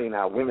starting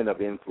our Women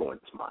of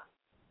Influence Month.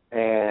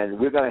 And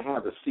we're going to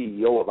have the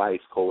CEO of Ice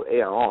Cold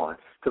Air on,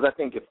 because I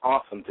think it's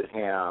awesome to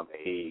have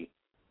a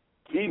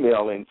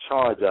female in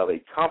charge of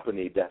a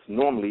company that's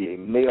normally a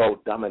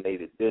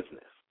male-dominated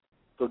business.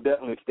 So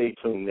definitely stay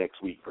tuned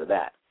next week for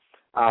that.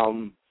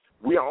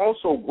 We are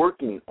also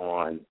working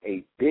on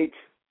a big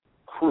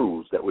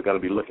cruise that we're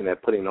going to be looking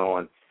at putting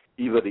on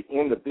either the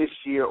end of this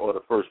year or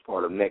the first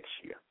part of next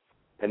year.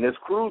 And this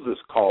cruise is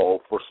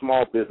called For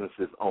Small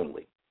Businesses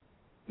Only.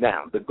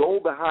 Now, the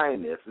goal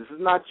behind this is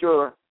not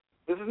your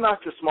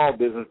small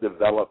business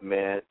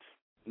development,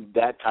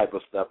 that type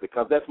of stuff,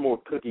 because that's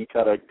more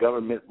cookie-cutter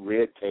government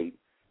red tape.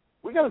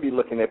 We're going to be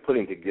looking at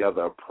putting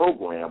together a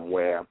program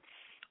where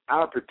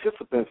our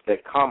participants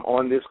that come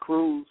on this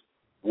cruise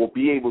will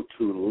be able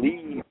to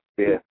leave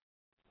with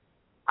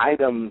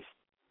items,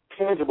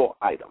 tangible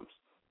items.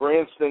 For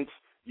instance,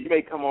 you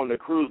may come on the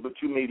cruise, but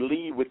you may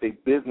leave with a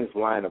business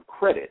line of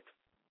credit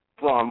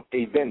from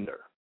a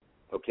vendor,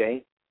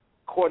 okay,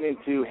 according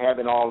to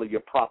having all of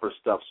your proper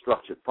stuff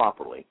structured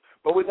properly.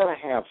 But we're going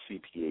to have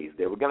CPAs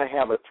there. We're going to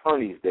have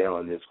attorneys there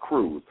on this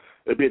cruise.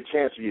 There'll be a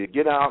chance for you to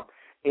get out,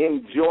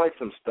 enjoy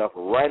some stuff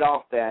right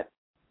off that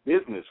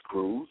business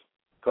cruise,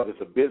 because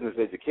it's a business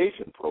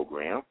education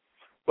program,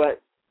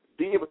 but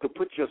be able to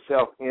put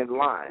yourself in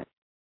line.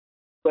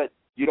 But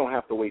you don't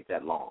have to wait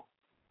that long.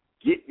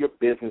 Get your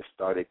business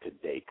started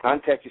today.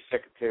 Contact your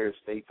Secretary of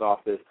State's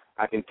office.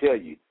 I can tell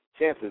you,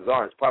 chances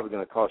are it's probably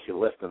going to cost you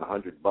less than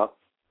 $100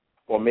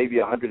 or maybe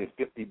 $150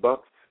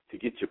 to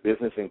get your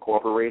business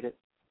incorporated.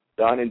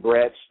 Dun &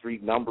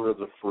 Bradstreet numbers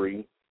are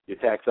free. Your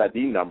tax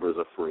ID numbers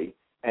are free.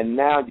 And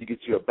now you get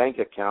you a bank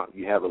account.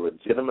 You have a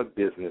legitimate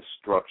business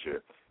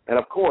structure. And,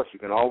 of course, you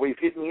can always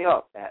hit me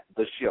up at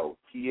the show,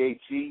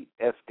 THESHOW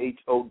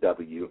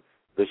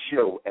the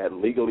show at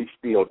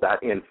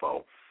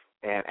legallystill.info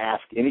and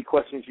ask any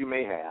questions you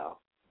may have,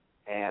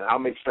 and I'll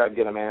make sure I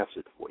get them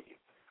answered for you.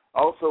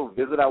 Also,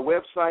 visit our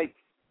website.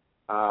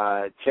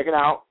 Check it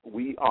out.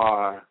 We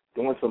are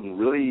doing some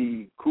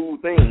really cool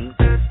things,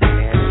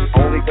 and it's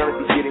only going to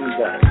be getting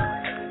better.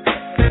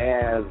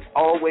 As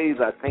always,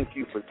 I thank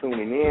you for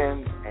tuning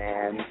in,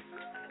 and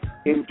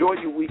enjoy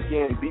your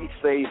weekend. Be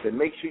safe, and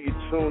make sure you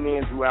tune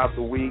in throughout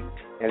the week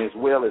and as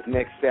well as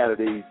next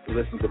Saturday to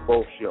listen to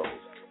both shows.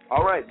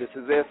 All right, this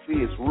is SC.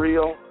 It's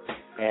real,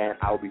 and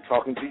I'll be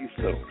talking to you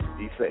soon.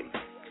 Be safe.